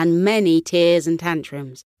tactics, and many tears and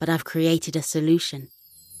tantrums. But I've created a solution.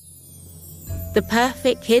 The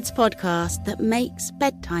perfect kids podcast that makes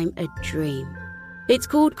bedtime a dream. It's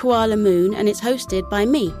called Koala Moon, and it's hosted by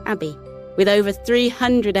me, Abby, with over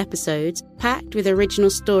 300 episodes packed with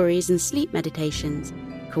original stories and sleep meditations.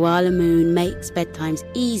 Koala Moon makes bedtimes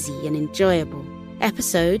easy and enjoyable.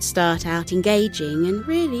 Episodes start out engaging and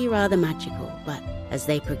really rather magical, but as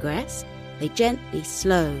they progress, they gently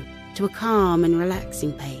slow to a calm and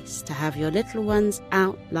relaxing pace to have your little ones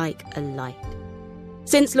out like a light.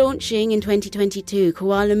 Since launching in 2022,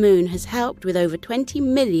 Koala Moon has helped with over 20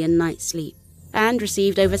 million nights sleep and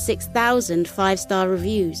received over 6,000 5-star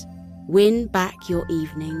reviews. Win back your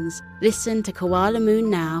evenings. Listen to Koala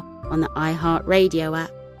Moon now on the iHeartRadio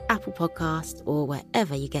app, Apple Podcasts, or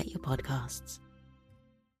wherever you get your podcasts.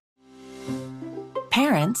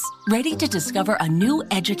 Parents, ready to discover a new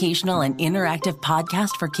educational and interactive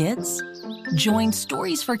podcast for kids? Join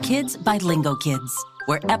Stories for Kids by Lingo Kids,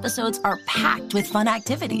 where episodes are packed with fun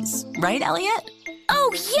activities. Right, Elliot?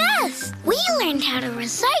 Oh, yes! We learned how to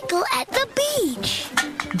recycle at the beach.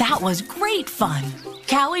 That was great fun.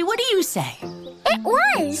 Callie, what do you say? It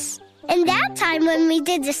was. And that time when we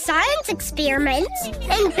did the science experiments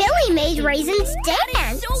and Billy made raisins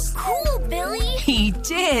dance. So cool, Billy. He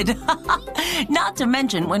did. Not to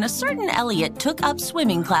mention when a certain Elliot took up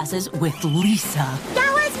swimming classes with Lisa.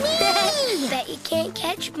 That was me. Bet you can't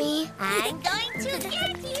catch me. I'm going to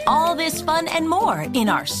get you. All this fun and more in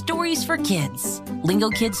our Stories for Kids. Lingo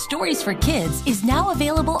Kids Stories for Kids is now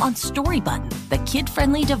available on Storybutton, the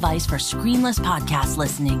kid-friendly device for screenless podcast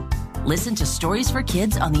listening. Listen to Stories for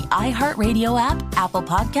Kids on the iHeartRadio app, Apple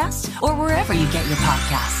Podcasts, or wherever you get your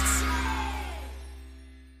podcasts.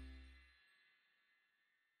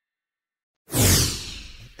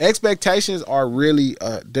 Expectations are really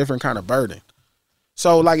a different kind of burden.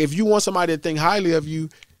 So, like, if you want somebody to think highly of you,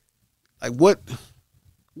 like,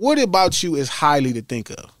 what about you is highly to think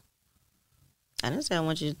of? I didn't say I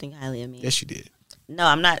want you to think highly of me. Yes, you did. No,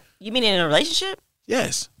 I'm not. You mean in a relationship?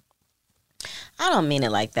 Yes. I don't mean it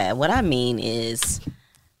like that. What I mean is,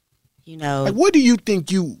 like, what do you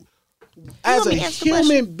think you as a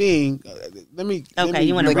human being? Let me.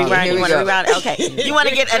 You want to rewind? You want to rewind? Okay. You want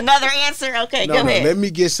to get another answer? Okay, go ahead. Let me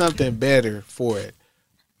get something better for it.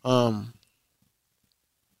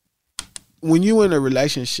 When you in a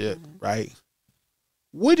relationship, right?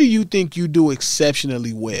 What do you think you do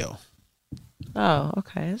exceptionally well? Oh,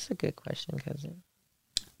 okay. That's a good question, cousin.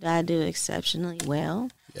 Do I do exceptionally well?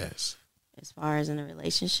 Yes. As far as in a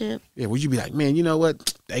relationship? Yeah, would you be like, man, you know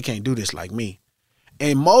what? They can't do this like me.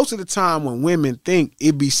 And most of the time when women think,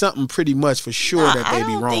 it be something pretty much for sure that they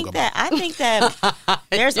be wrong about. I think that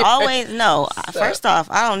there's always, first off,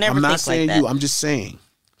 I don't never think like that. I'm not saying you, I'm just saying.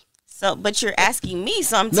 So, but you're asking me,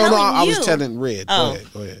 so I'm telling you. I was telling Red. Go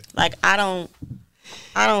ahead. Like, I don't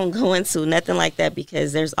go into nothing like that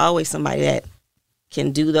because there's always somebody that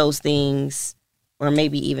can do those things or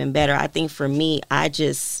maybe even better. I think for me, I'm a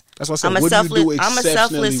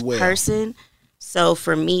selfless person. So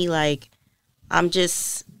for me, like, I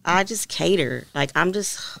just cater. Like,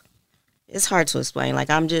 it's hard to explain. Like,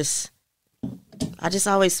 I just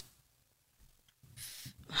always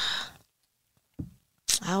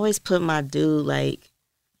put my dude, like,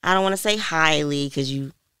 I don't want to say highly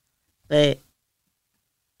but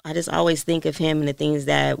I just always think of him and the things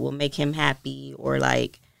that will make him happy, or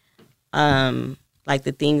like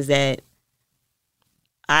the things that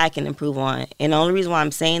I can improve on. And the only reason why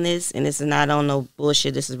I'm saying this, and this is not on no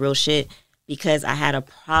bullshit, this is real shit, because I had a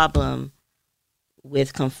problem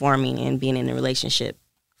with conforming and being in a relationship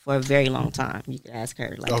for a very long time. You could ask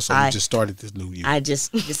her. Like, also, you just started this new year. this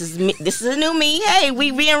is me. This is a new me. Hey,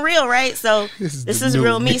 we being real, right? So this is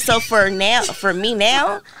real me. So for me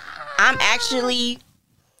now, I'm actually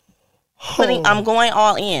I'm going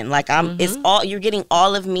all in. Like, it's all, you're getting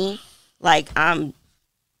all of me. Like,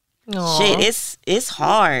 it's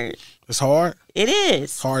hard. It's hard? It is.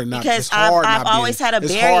 It's hard not because I've always had a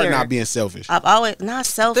barrier. It's hard not being selfish. I've always not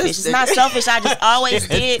selfish. It's not selfish. I just always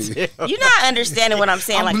did. You're not understanding what I'm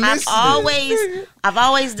saying. Like, I've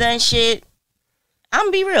always done shit. I'm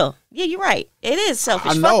gonna be real. Yeah, you're right. It is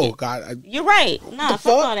selfish. I know. God, you're right. Nah,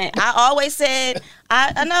 fuck all that. I always said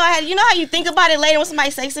I know I had. You know how you think about it later when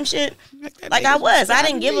somebody say some shit. Like, I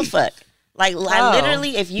didn't give a fuck. Like, I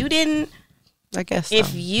literally, if you didn't, I guess so.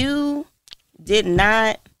 If you did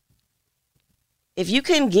not. If you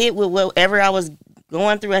couldn't get with whatever I was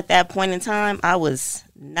going through at that point in time, I was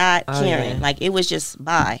not caring. Yeah. Like, it was just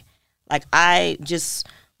bye. Like, I just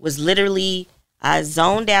was literally, I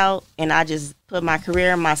zoned out and I just put my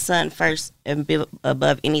career and my son first and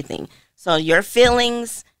above anything. So your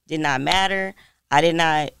feelings did not matter. I did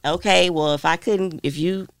not, hey, I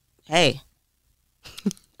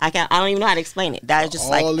don't even know how to explain it. That was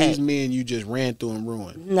just all these men you just ran through and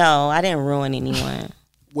ruined. No, I didn't ruin anyone.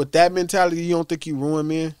 With that mentality, you don't think you ruined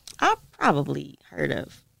men? I probably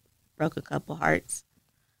broke a couple hearts,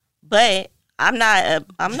 but I'm not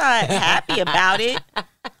happy about it.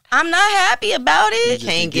 I'm not happy about it. You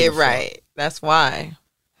can't get right. That's why.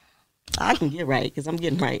 I can get right because I'm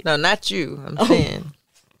getting right. No, not you. I'm saying.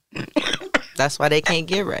 That's why they can't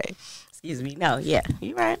get right. Excuse me. No, yeah,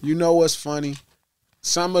 you're right. You know what's funny?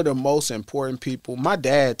 Some of the most important people, my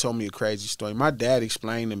dad told me a crazy story. My dad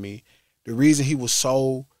explained to me the reason he was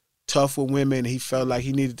so tough with women and he felt like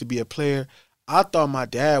he needed to be a player. I thought my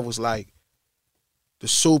dad was like the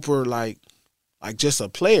super, like just a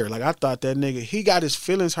player. Like, I thought that nigga, he got his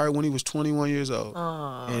feelings hurt when he was 21 years old.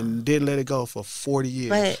 Aww. And didn't let it go for 40 years.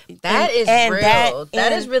 But that is real.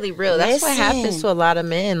 That is really real. That's what happens to a lot of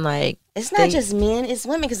men. Like, it's not just men, it's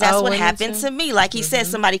women, because that's what happened to me. Like he said,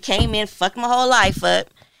 somebody came in, fucked my whole life up.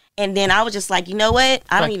 And then I was just like, you know what?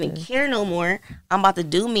 I don't even care no more. I'm about to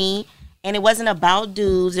do me. And it wasn't about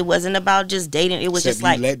dudes. It wasn't about just dating. It was just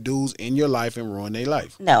like, you let dudes in your life and ruin their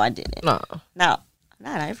life. No, I didn't. No, not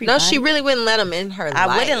everybody. No, she really wouldn't let them in her life.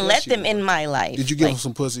 I wouldn't let them in my life. Did you give them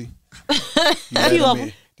some pussy? A few of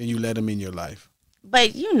them. Then you let them in your life.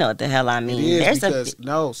 But you know what the hell I mean. It is that's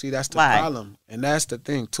the problem. And that's the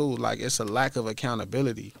thing too. Like, it's a lack of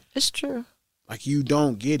accountability. It's true. Like, you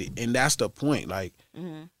don't get it. And that's the point. Like,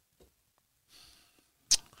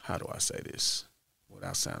 how do I say this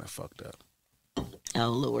without sounding fucked up? Oh,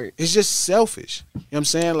 Lord. It's just selfish. You know what I'm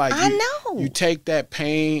saying? Like, I know. You take that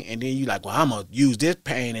pain and then you like, well, I'm going to use this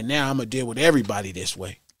pain and now I'm going to deal with everybody this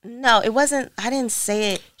way. No, it wasn't. I didn't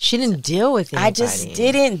say it. She didn't deal with anybody. I just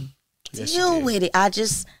didn't deal with it. I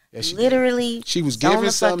just literally. She was giving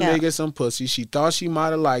some nigga some pussy. She thought she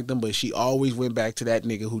might have liked him, but she always went back to that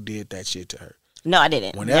nigga who did that shit to her. No, I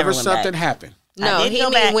didn't. Whenever something happened. No, he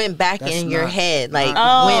went back in your head. Like,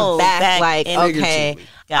 went back like, okay,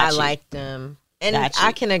 I liked them. And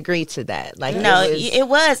I can agree to that. Like, no, it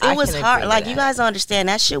was hard. Like, you guys don't understand.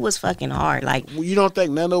 That shit was fucking hard. Like, you don't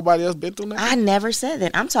think nobody else been through that? I never said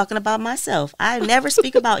that. I'm talking about myself. I never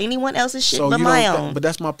speak about anyone else's shit but my own. But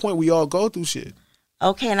that's my point. We all go through shit.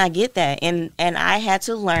 Okay, and I get that. And I had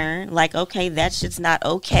to learn, like, okay, that shit's not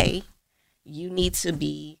okay. You need to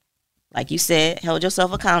be, like you said, hold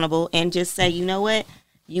yourself accountable and just say, you know what?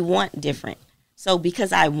 You want different. So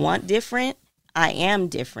because I want different, I am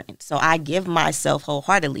different. So I give myself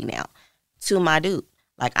wholeheartedly now to my dude.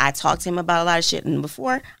 Like, I talk to him about a lot of shit, and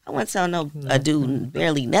before, I wouldn't tell a dude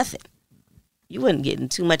barely nothing. You wouldn't get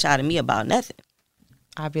too much out of me about nothing.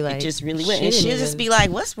 I'd be like, it just really wouldn't. And she'd just be like,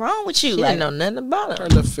 what's wrong with you? She like, didn't know nothing about it. Her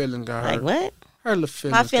little feeling got hurt. Like, what? Her little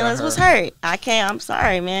feelings My feelings was hurt. I'm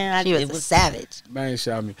sorry, man. She was savage. Man,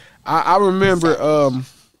 shot me. I remember.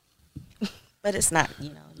 But it's not,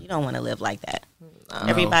 you don't want to live like that. No.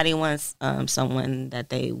 Everybody wants someone that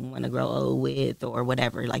they want to grow old with or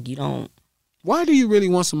whatever. Like, you don't. Why do you really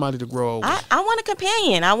want somebody to grow old? I want a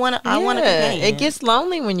companion. I want a companion. It gets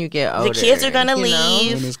lonely when you get older. The kids are gonna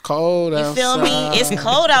leave. When it's cold outside. You feel me? It's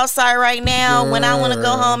cold outside right now. Girl, when I want to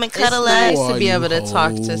go home and cuddle up. It's nice to be able to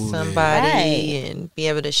talk to somebody and be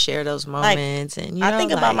able to share those moments. Like, and I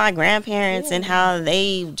think about my grandparents and how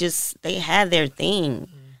they had their thing.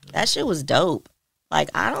 That shit was dope. Like,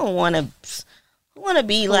 I don't want to. Want to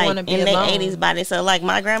be like in their 80s by themselves. Like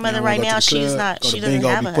my grandmother right now, she doesn't have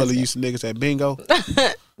a husband. Used to niggas at bingo.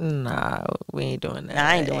 Nah, we ain't doing that. Nah,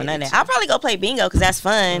 I ain't doing none of that. I'll probably go play bingo because that's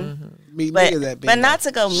fun. Meet niggas at bingo. But not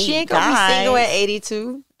to go meet She ain't guys. gonna be single at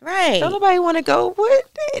 82. Right. Don't nobody want to go.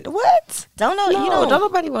 What? Don't know. No, don't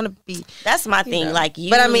nobody want to be. That's my thing. Know. Like,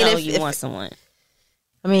 but I mean, know if you want someone.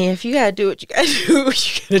 I mean, if you gotta do what you gotta do, you gotta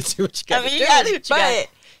do what you gotta do. You gotta do what you gotta.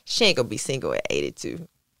 She ain't gonna be single at 82.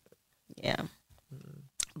 Yeah.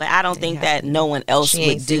 But I don't think that no one else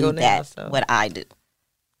would do that, what I do.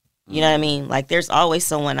 You know what I mean? Like, there's always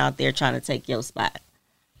someone out there trying to take your spot.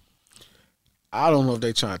 I don't know if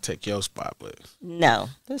they trying to take your spot, but... No.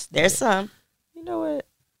 There's some. You know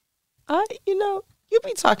what? You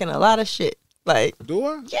be talking a lot of shit. Like, do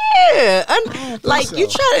I? Yeah, like you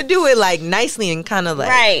try to do it like nicely and kind of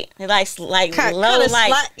like like low,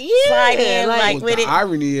 slide in, like with it. The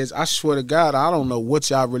irony is, I swear to God, I don't know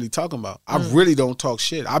what y'all really talking about. I really don't talk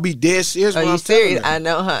shit. I be dead serious. Are you serious? I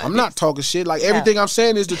know, huh? I'm not talking shit. Like everything I'm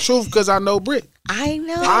saying is the truth because I know Britt. I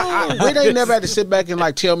know. Britt ain't never had to sit back and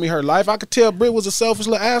like tell me her life. I could tell Britt was a selfish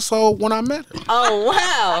little asshole when I met her. Oh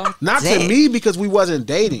wow! Not to me because we wasn't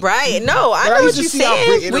dating. Right? No, I know what you're saying. How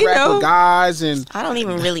Britt interact with guys and I don't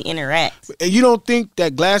even really interact. And you don't think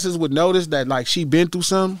that Glasses would notice that like she been through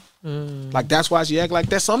something? Like that's why she act like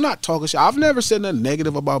that. So I'm not talking shit. I've never said nothing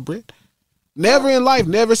negative about Britt. Never in life.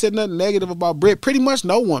 Never said nothing negative about Britt. Pretty much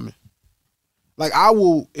no woman. Like I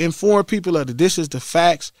will inform people of this is the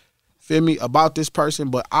facts. Feel me, about this person,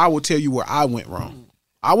 but I will tell you where I went wrong.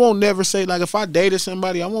 I won't never say, like, if I dated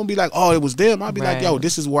somebody, I won't be like, oh, it was them. I'll be like, yo,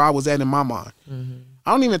 this is where I was at in my mind.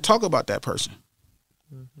 I don't even talk about that person.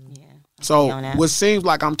 Yeah. So what seems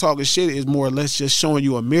like I'm talking shit is more or less just showing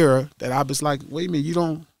you a mirror that I was like, wait a minute, you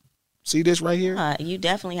don't see this right here? You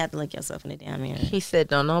definitely have to look yourself in the damn mirror. He said,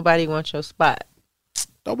 don't nobody want your spot.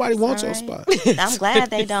 Nobody wants your spot. I'm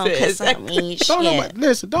glad they don't, because I mean, shit.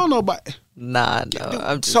 Don't nobody. Nah, no.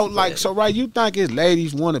 I'm just right, you think his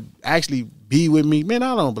ladies want to actually be with me? Man,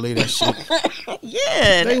 I don't believe that shit.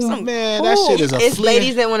 Yeah. That shit is a It's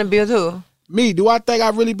ladies that want to be with who? Me. Do I think I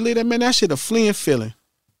really believe that? Man, that shit a fleeing feeling.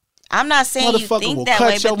 I'm not saying you think that way,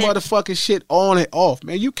 but cut your motherfucking shit on and off,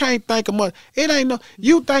 man. You can't think of much. It ain't no.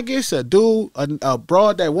 You think it's a dude, a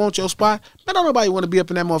broad that wants your spot? Man, don't nobody want to be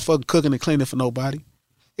up in that motherfucker cooking and cleaning for nobody.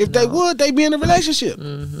 If they would, they be in a relationship.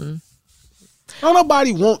 Don't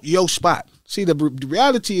nobody want your spot. See, the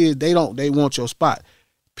reality is they want your spot.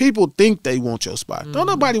 People think they want your spot. Don't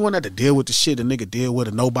nobody want that to deal with the shit a nigga deal with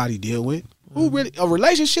or nobody deal with. Who really a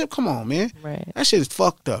relationship? Come on, man. Right. That shit is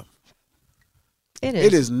fucked up. It is.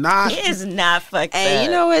 It is not. It is not fucked up. Hey, you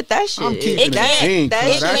know what? That shit. I'm keeping it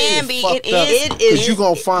can be. It is. Because you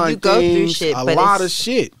gonna find things, a lot of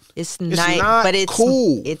shit. It's nice, but it's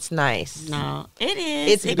cool. It's nice. No, it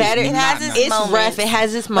is. It's better. It has its moments. It's rough. It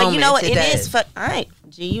has its moments. But you know what? It is. All right,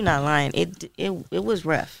 G, you not lying. It was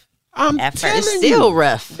rough. I'm at telling first. you, it's still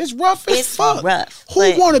rough. It's rough as fuck. It's rough.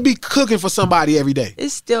 Who want to be cooking for somebody every day?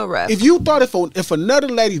 It's still rough. If you thought if another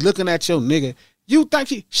lady looking at your nigga, you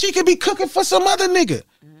think she could be cooking for some other nigga.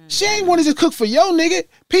 She ain't want to just cook for your nigga.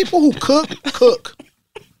 People who cook.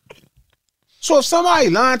 So if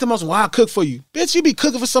somebody lying to us, well, I cook for you, bitch, you be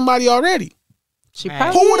cooking for somebody already. She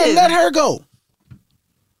probably who would have let her go?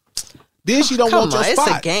 Then she don't want your spot.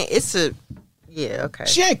 It's a game. It's a okay.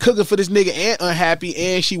 She ain't cooking for this nigga and unhappy,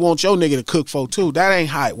 and she wants your nigga to cook for too. That ain't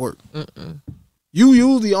how it work. You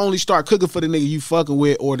usually only start cooking for the nigga you fucking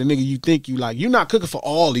with or the nigga you think you like. You're not cooking for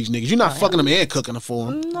all these niggas. You're not fucking them and cooking them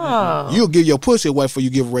for them. No. You'll give your pussy away before you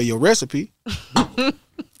give away your recipe. How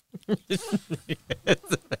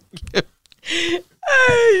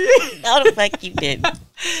the fuck you did?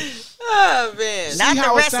 Oh man, See not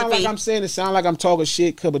how the it sound like I'm saying it sound like I'm talking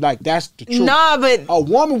shit, but like that's the truth. Nah, but a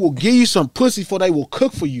woman will give you some pussy for they will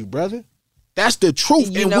cook for you, brother. That's the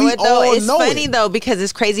truth. You and know we what though? all It's know funny it. though because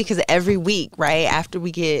it's crazy because every week, right after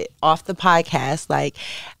we get off the podcast, like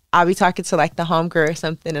I'll be talking to like the homegirl or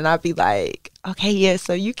something, and I'll be like, "Okay, yeah,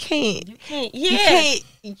 so you can't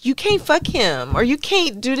fuck him, or you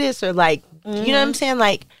can't do this, or like, you know what I'm saying?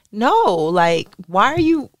 Like, no, like, why are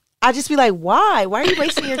you?" I just be like, "Why? Why are you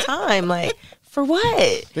wasting your time? Like, for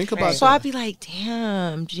what?" Think about So that. I'd be like,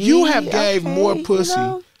 "Damn, G, You have gave okay, more pussy.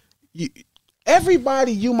 You know?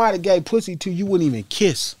 Everybody you might have gave pussy to, you wouldn't even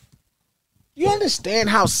kiss. You understand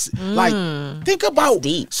how, like, think about,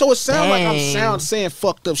 deep. So it sounds like Dang. I'm saying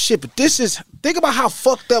fucked up shit, but think about how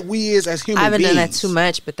fucked up we is as human I haven't beings. done that too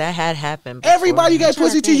much, but that had happened before. Everybody you gave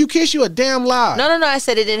pussy to, you kiss, you a damn lie. No, I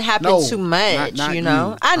said it didn't happen No, too much, not you know?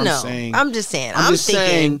 you. I I'm know. saying- I'm just saying. I'm just thinking.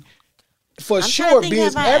 saying, for I'm trying to sure, think,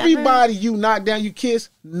 because have I everybody you knock down, you kiss,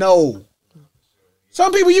 no.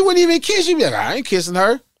 Some people you wouldn't even kiss, you be like, I ain't kissing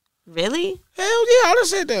her. Really? Hell yeah, I done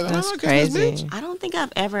said that. That's I don't kiss this crazy. bitch. I don't think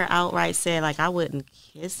I've ever outright said like I wouldn't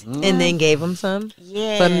kiss him. And then gave them some?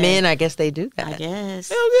 Yeah. But men, I guess they do that. I guess.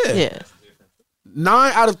 Hell yeah. Yeah.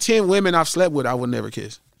 9 out of 10 women I've slept with, I would never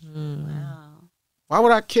kiss. Wow. Why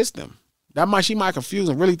would I kiss them? She might confuse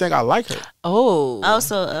and really think I like her. Oh.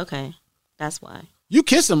 So okay. That's why. You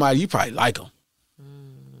kiss somebody, you probably like them.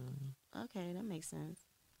 Okay, that makes sense.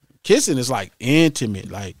 Kissing is like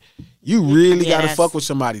intimate. Like you really gotta Yes. fuck with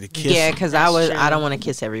somebody to kiss. Yeah, them. because I don't want to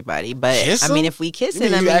kiss everybody. But Kiss I mean, 'em? if we kiss You it,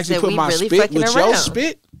 mean that you means actually that put we my really spit fucking with around. your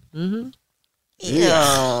spit? Mm-hmm.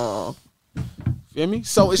 Yeah. Feel me?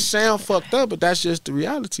 So it sound fucked up, but that's just the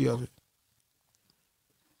reality of it.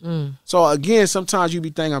 So again, sometimes you be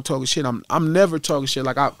thinking I'm talking shit. I'm never talking shit.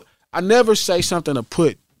 Like I never say something to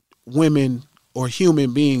put women or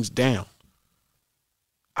human beings down.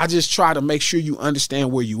 I just try to make sure you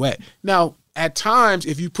understand where you at. Now, at times,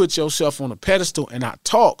 if you put yourself on a pedestal and not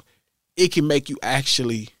talk, it can make you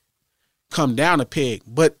actually come down a peg.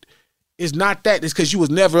 But it's not that. It's because you was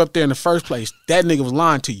never up there in the first place. That nigga was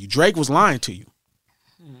lying to you. Drake was lying to you.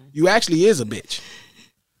 You actually is a bitch.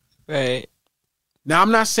 Right. Now,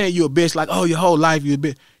 I'm not saying you a bitch like, oh, your whole life you a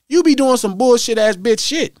bitch. You be doing some bullshit ass bitch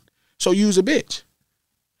shit. So you's a bitch.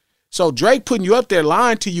 So Drake putting you up there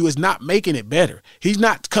lying to you is not making it better. He's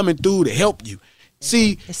not coming through to help you.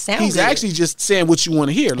 See, he's good. actually just saying what you want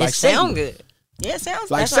to hear. Like It sound Satan. good. Yeah, it sounds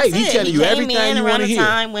Like that's what I Satan, he said. telling you came everything in you around wanna the hear.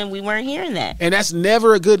 time when we weren't hearing that. And that's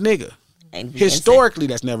never a good nigga. And Historically,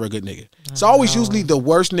 that's never a good nigga. It's always usually the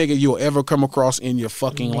worst nigga you'll ever come across in your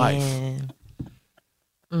fucking life.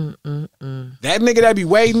 That nigga that be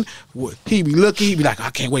waiting, he be looking, he be like,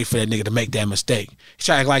 I can't wait for that nigga to make that mistake. He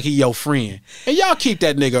try to act like he your friend. And y'all keep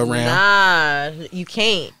that nigga around. Nah, you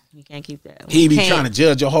can't. You can't keep that. He be Can't. trying to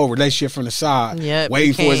judge your whole relationship from the side, Yep, waiting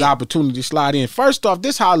you for his can't. opportunity to slide in. First off,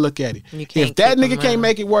 this how I look at it. You can't If that keep nigga him can't around.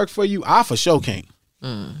 make it work for you, I for sure can't.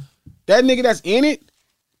 That nigga that's in it,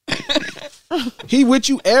 he with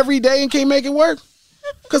you every day and can't make it work.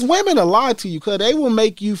 Because women will lie to you because they will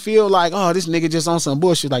make you feel like, oh, this nigga just on some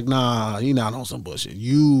bullshit. Like, nah, he not on some bullshit.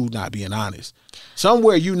 You not being honest.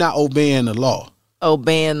 Somewhere you not obeying the law.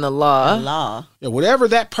 Obeying the law. Law. Yeah, whatever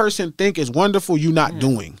that person think is wonderful, you not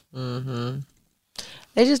doing.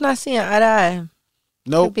 They just not seeing eye to eye.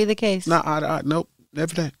 Nope. Could be the case. Not eye to eye. Nope.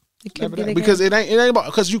 Never that. It could Never be that. the Because case. it ain't about,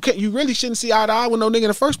 because you really shouldn't see eye to eye with no nigga in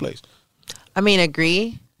the first place. I mean,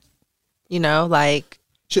 agree. You know, like.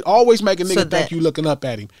 Should always make a nigga So think that- you looking up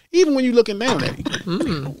at him, even when you looking down at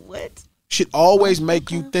him. What? Should always make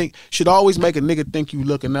you think. Should always make a nigga think you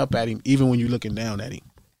looking up at him, even when you looking down at him.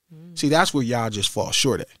 See, that's where y'all just fall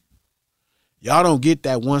short at. Y'all don't get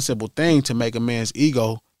that one simple thing to make a man's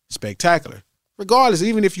ego spectacular. Regardless,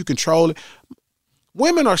 even if you control it,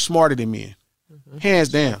 women are smarter than men, hands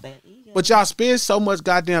down. But y'all spend so much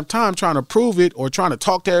goddamn time trying to prove it or trying to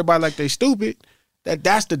talk to everybody like they stupid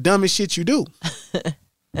that's the dumbest shit you do.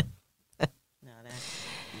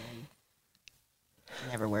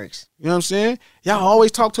 Never works. You know what I'm saying? Y'all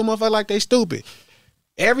always talk to a motherfucker like they stupid.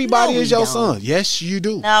 Everybody No, is we your don't. son. Yes, you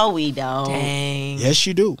do. No, we don't. Dang. Yes,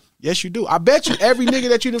 you do. Yes, you do. I bet you every nigga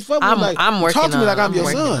that you done fuck with, like, I'm working talk to me on, like I'm your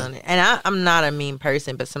working son. on it. And I'm not a mean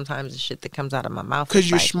person, but sometimes the shit that comes out of my mouth Because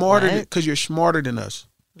is you're like, smarter. what? Because you're smarter than us.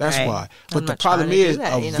 That's Right. why. I'm But the not trying problem to do is,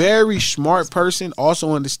 that, a you know? very smart person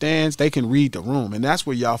also understands they can read the room, and that's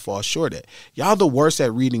where y'all fall short at. Y'all the worst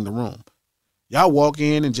at reading the room. Y'all walk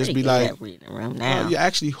in and just Pretty be good like, at reading the room now. "Oh, you're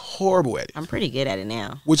actually horrible at it," I'm pretty good at it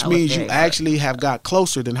now. which I was means you very good. actually have got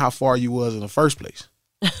closer than how far you was in the first place.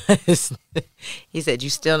 He said, you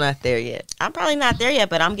still not there yet. I'm probably not there yet,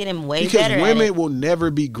 but I'm getting way Because better women at it. will never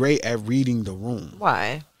be great at reading the room.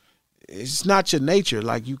 Why? it's not your nature.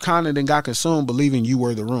 Like, you kind of then got consumed believing you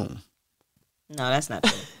were the room. No, that's not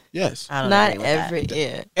true. Yes. I don't Not agree with every, that.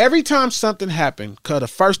 yeah. Every time something happened, cause the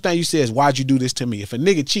first thing you say is, why'd you do this to me? If a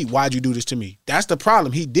nigga cheat, why'd you do this to me? That's the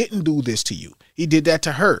problem. He didn't do this to you. He did that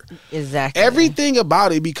to her. Exactly. Everything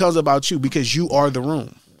about it becomes about you because you are the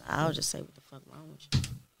room. I'll just say, what the fuck wrong with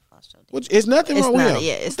you? It's nothing wrong with him.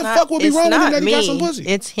 Yeah, what the fuck would be wrong with him that he got some pussy?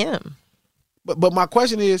 It's him. But my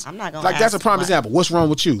question is, I'm not gonna like, that's a ask prime why. example. What's wrong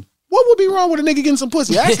with you? What would be wrong with a nigga getting some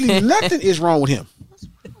pussy? Actually, nothing is wrong with him. What's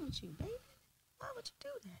wrong with you, baby? Why would you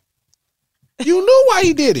do that? You knew why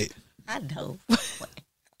he did it. I know.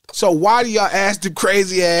 So why do y'all ask the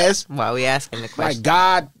crazy ass? Why we asking the question?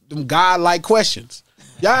 Like them God-like questions.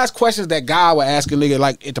 Y'all ask questions that God would ask a nigga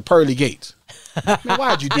like at the pearly gates. Man,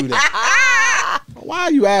 why'd you do that? Why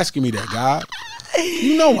are you asking me that, God?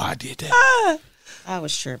 You know why I did that. I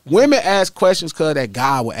was tripping. Women ask questions because that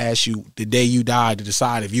God will ask you the day you die to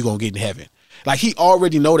decide if you're going to get in heaven. Like, he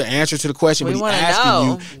already know the answer to the question, but he asking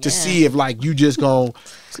you to see if, like, you just going.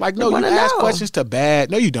 It's like, no, you ask questions to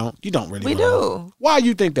bad. No, you don't. You don't really We know. do. Why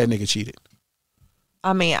you think that nigga cheated?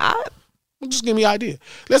 I mean, just give me an idea.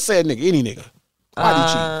 Let's say a nigga, any nigga. Why did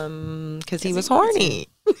you cheat? Because he was horny.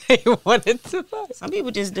 He wanted to fuck. Some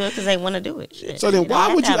people just do it because they want to do it. Shit. So then You don't why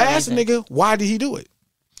have would to you have a ask a reason. nigga, why did he do it?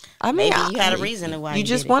 I mean, Maybe you had a reason to why you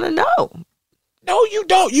just did it. want to know. No, you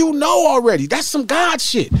don't. You know already. That's some God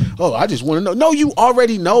shit. Oh, I just want to know. No, you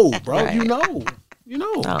already know, bro. Right. You know. You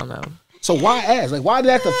know. I don't know. So why ask? Like, why did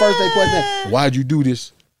that the first day question? Why'd you do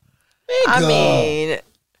this? Nigga, I mean,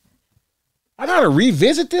 I gotta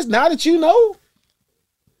revisit this now that you know.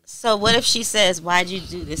 So what if she says, "Why'd you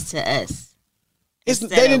do this to us?" They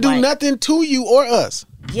didn't do nothing to you or us.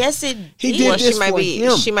 Yes, it. He did this for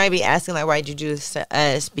him. She might be asking like, "Why'd you do this to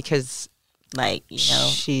us?" Because, like, you know,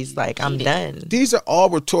 she's like, "I'm done." These are all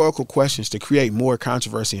rhetorical questions to create more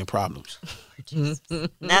controversy and problems.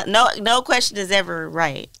 no question is ever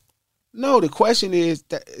right. No, the question is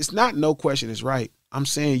that it's not no question is right. I'm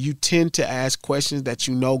saying you tend to ask questions that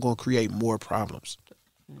you know gonna create more problems.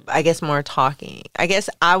 I guess more talking. I guess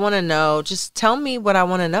I want to know. Just tell me what I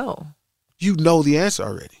want to know. You know the answer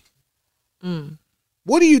already. Mm.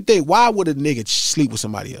 What do you think? Why would a nigga sleep with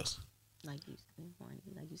somebody else? Like you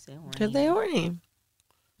said, horny. Because they horny.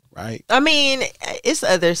 Right. I mean, it's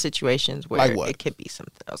other situations where Like what? it could be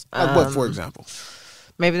something else. Like what, for example?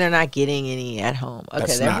 Maybe they're not getting any at home. Okay,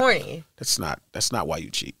 That's they're not- horny. That's not why you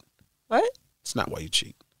cheat. What? It's not why you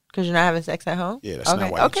cheat. Because you're not having sex at home? Yeah, that's okay.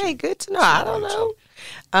 not why you Okay, cheat. good to know. I don't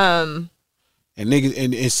know. And niggas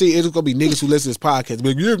and see, it's gonna be niggas who listen to this podcast.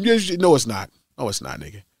 Be like, yeah, no, it's not. No, it's not,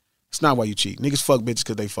 nigga. It's not why you cheat. Niggas fuck bitches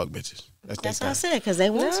because they fuck bitches. That's what I said. Because they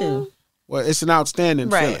want to. Well, it's an outstanding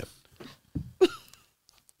Right. feeling.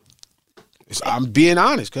 I'm being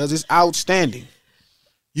honest because it's outstanding.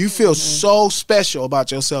 You feel so special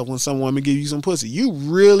about yourself when some woman give you some pussy. You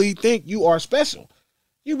really think you are special.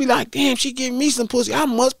 You be like, damn, she giving me some pussy. I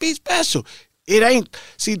must be special. It ain't.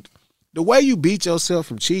 See, the way you beat yourself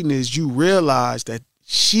from cheating is you realize that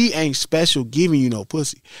she ain't special giving you no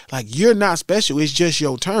pussy. Like, you're not special. It's just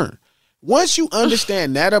your turn. Once you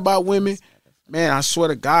understand that about women, man, I swear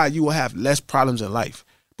to God, you will have less problems in life.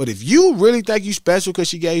 But if you really think you special because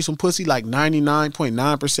she gave you some pussy like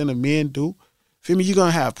 99.9% of men do, feel me, you're going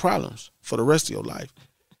to have problems for the rest of your life.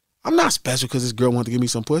 I'm not special because this girl wanted to give me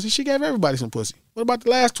some pussy. She gave everybody some pussy. What about the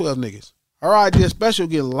last 12 niggas? Her idea of special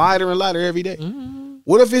getting lighter and lighter every day.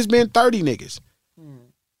 What if it's been 30 niggas?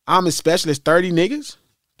 I'm as special as 30 niggas?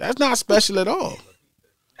 That's not special at all.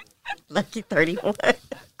 Lucky 31.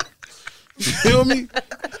 You feel me?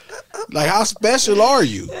 Like, how special are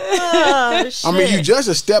you? Oh, I mean, you just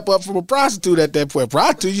a step up from a prostitute at that point.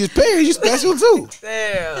 Prostitute, you just pay her, you special too.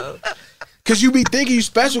 Damn. Cause you be thinking you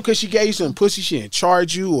special because she gave you some pussy, she didn't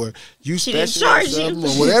charge you, or you She didn't special or charge you. something,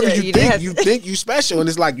 or whatever Yeah, you you think. didn't. You think you special, and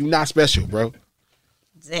it's like you're not special, bro.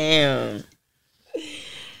 Damn.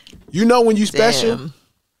 You know when you special? Damn.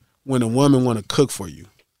 When a woman want to cook for you.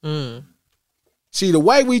 Mm. See, the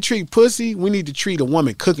way we treat pussy, we need to treat a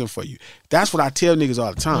woman cooking for you. That's what I tell niggas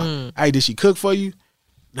all the time. Hey, did she cook for you?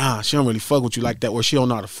 Nah, she don't really fuck with you like that, or she don't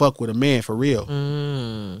know how to fuck with a man for real.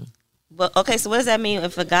 Well, okay, so what does that mean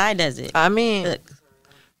if a guy does it? I mean, Cook.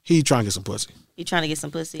 He trying to get some pussy. You trying to get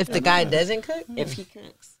some pussy? if the guy doesn't cook, If he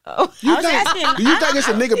cooks. oh, You I was think, asking- do you think it's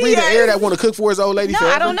a nigga breathing air that want to cook for his old lady No,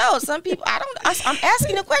 forever? I don't know. Some people, I'm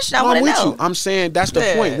asking a question. I No, want I'm to with know. you. I'm saying that's the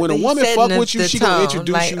Yeah, point. When a he's woman setting fuck the- with you, the she gonna tone.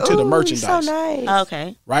 introduce Like, you to the "Ooh, merchandise. you're so nice."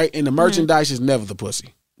 Okay. Right? And the merchandise is never the pussy.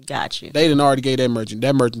 Got you. They done already gave that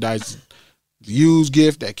merchandise used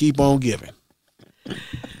gift that keep on giving.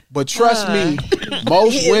 But trust me,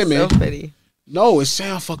 most He is women, so pretty. No, it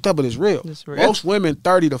sounds fucked up, but it's real. It's real. Most women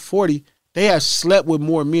 30 to 40, they have slept with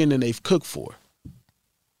more men than they've cooked for.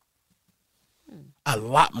 A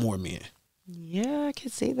lot more men. Yeah, I can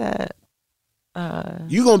see that.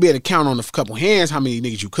 You gonna be able to count on a couple hands how many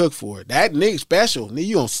niggas you cook for. That nigga special. Nigga,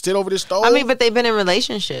 you gonna sit over this stove? I mean, but they've been in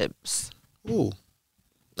relationships. Ooh.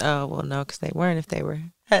 Oh, well, no, because they weren't if they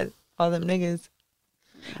had all them niggas.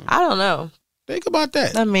 I don't know. Think about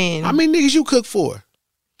that. I mean, how many niggas you cook for?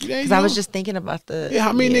 Because I was just thinking about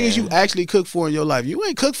how many niggas you actually cook for in your life? You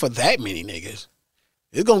ain't cooked for that many niggas.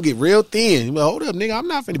 It's gonna get real thin. Well, hold up, nigga. I'm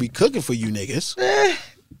not finna be cooking for you niggas.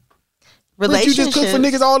 But you just cook for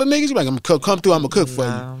niggas, all the niggas? You like, I'm gonna come through, I'm gonna cook for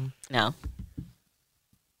you. No.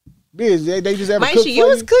 Biz, they just ever Maisha, cook for you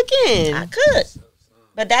was cooking. I could.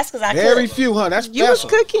 But that's because I Very could. few, huh? That's You was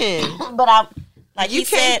special. cooking. But I, like You he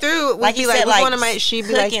came said, through, like we'd he be said, like, we wanna make- she'd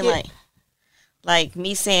be like, cooking, yeah. like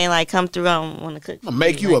me saying, like, come through, I don't want to cook. I'm gonna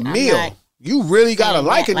make you a I'm meal. not You really gotta saying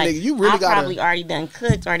like that. a nigga. You really I gotta. probably already done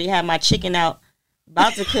cooked, already had my chicken out,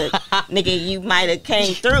 about to cook. Nigga, you might have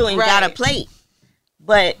came through and got a plate.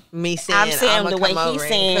 But me saying, I'm saying I'ma the way come he's over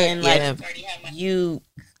saying, and like, cook.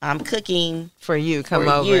 I'm cooking for you. Come for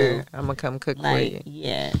over. you. I'm gonna come cook Like, for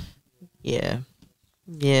you. yeah.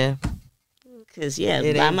 Yeah. Cause yeah,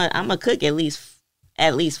 It I'm ain't- a cook at least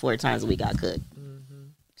 4 times a week. I cook.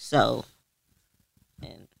 So, but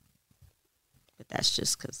that's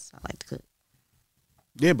just cause I like to cook.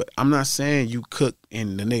 Yeah, but I'm not saying you cook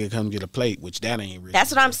and the nigga come get a plate, which that ain't real.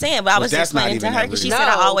 That's what I'm saying. But I was that's not explaining to even her that because she real. said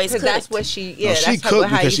I always cook. That's what she. Yeah, No, she that's cooked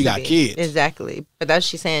how it because she used got to be. kids. Exactly, but that's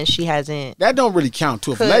she's saying she hasn't. That don't really count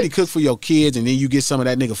too. If a Cook. lady cook for your kids and then you get some of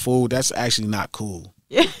that nigga food, that's actually not cool.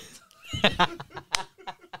 Yeah.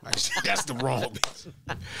 That's the wrong bitch.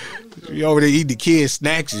 You over there eating the kids'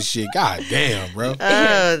 snacks and shit. God damn, bro.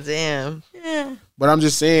 Oh damn. Yeah. But I'm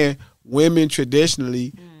just saying, women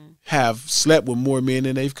traditionally have slept with more men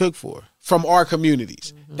than they've cooked for from our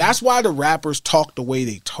communities. That's why the rappers talk the way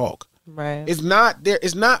they talk. Right. It's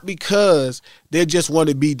not because they just want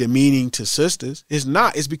to be demeaning to sisters. It's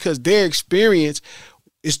not. It's because their experience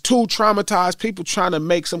is two traumatized people trying to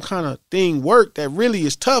make some kind of thing work that really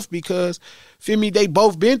is tough because, feel me, they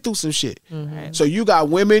both been through some shit. So you got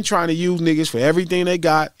women trying to use niggas for everything they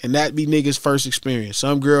got, and that be niggas' first experience.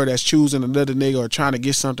 Some girl that's choosing another nigga or trying to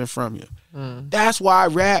get something from you. That's why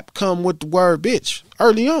rap come with the word bitch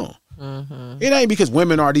early on. It ain't because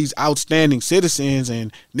women are these outstanding citizens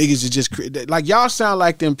and niggas is just like, y'all sound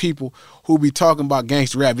like them people who be talking about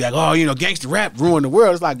gangster rap. Be like, oh, you know, gangster rap ruined the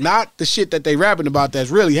world. It's like not the shit that they rapping about that's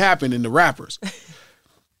really happening to rappers.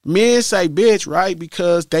 Men say bitch, right?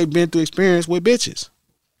 Because they've been through experience with bitches.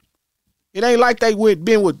 It ain't like they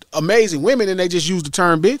been with amazing women and they just use the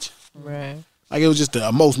term bitch. Right. Like it was just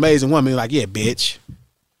the most amazing woman. Like, yeah, bitch.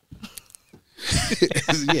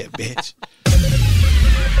 Yeah, bitch.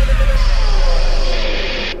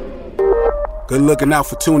 Good looking out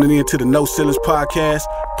for tuning in to the No Ceilings Podcast.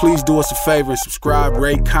 Please do us a favor and subscribe,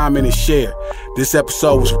 rate, comment, and share. This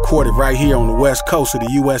episode was recorded right here on the west coast of the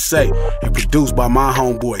USA and produced by my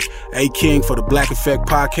homeboy, A King, for the Black Effect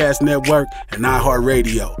Podcast Network and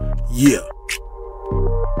iHeartRadio. Yeah.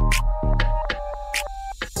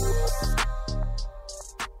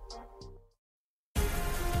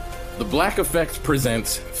 The Black Effect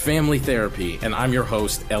presents Family Therapy, and I'm your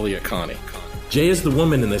host, Elliot Connie. Jay is the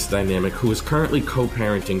woman in this dynamic who is currently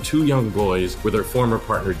co-parenting 2 young boys with her former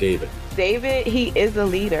partner, David. David, he is a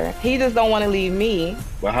leader. He just don't want to leave me.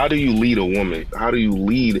 But how do you lead a woman? How do you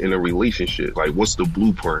lead in a relationship? Like, what's the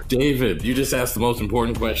blueprint? David, you just asked the most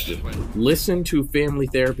important question. Listen to Family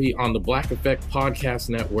Therapy on the Black Effect Podcast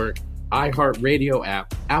Network, iHeartRadio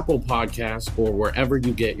app, Apple Podcasts, or wherever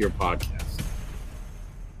you get your podcasts.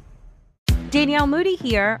 Danielle Moody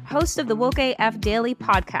here, host of the Woke AF Daily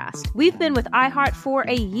podcast. We've been with iHeart for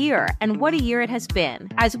a year, and what a year it has been.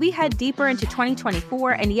 As we head deeper into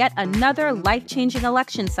 2024 and yet another life-changing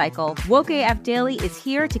election cycle, Woke AF Daily is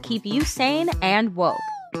here to keep you sane and woke.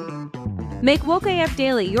 Make Woke AF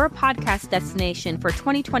Daily your podcast destination for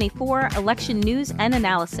 2024 election news and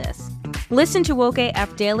analysis. Listen to Woke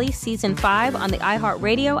AF Daily Season 5 on the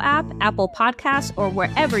iHeartRadio app, Apple Podcasts, or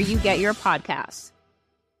wherever you get your podcasts.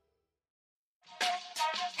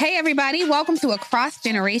 Hey, everybody. Welcome to Across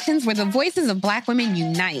Generations, where the voices of Black women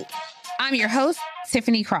unite. I'm your host,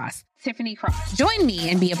 Tiffany Cross. Join me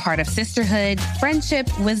and be a part of sisterhood, friendship,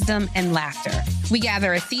 wisdom, and laughter. We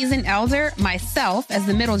gather a seasoned elder, myself as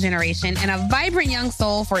the middle generation, and a vibrant young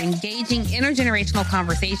soul for engaging intergenerational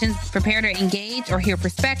conversations. Prepare to engage or hear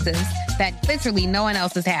perspectives that literally no one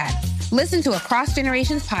else has had. Listen to Across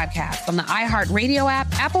Generations podcast on the iHeartRadio app,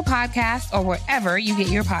 Apple Podcasts, or wherever you get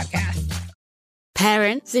your podcasts.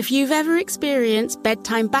 Parents, if you've ever experienced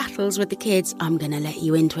bedtime battles with the kids, I'm going to let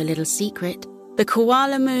you into a little secret. The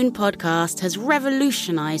Koala Moon podcast has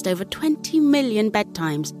revolutionized over 20 million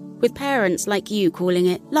bedtimes, with parents like you calling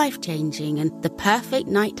it life-changing and the perfect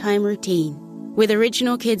nighttime routine. With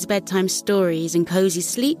original kids' bedtime stories and cozy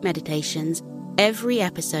sleep meditations, every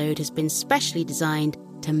episode has been specially designed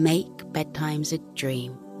to make bedtimes a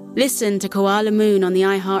dream. Listen to Koala Moon on the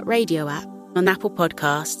iHeartRadio app, on Apple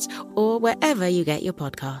Podcasts, or wherever you get your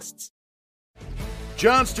podcasts.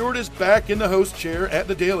 Jon Stewart is back in the host chair at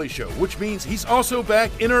The Daily Show, which means he's also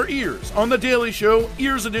back in our ears on The Daily Show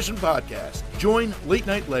Ears Edition podcast. Join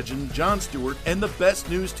late-night legend Jon Stewart and the best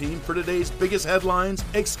news team for today's biggest headlines,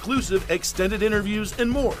 exclusive extended interviews,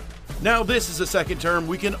 and more. Now this is a second term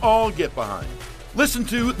we can all get behind. Listen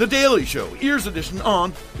to The Daily Show Ears Edition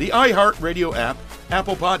on the iHeartRadio app,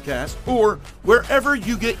 Apple Podcasts, or wherever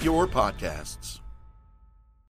you get your podcasts.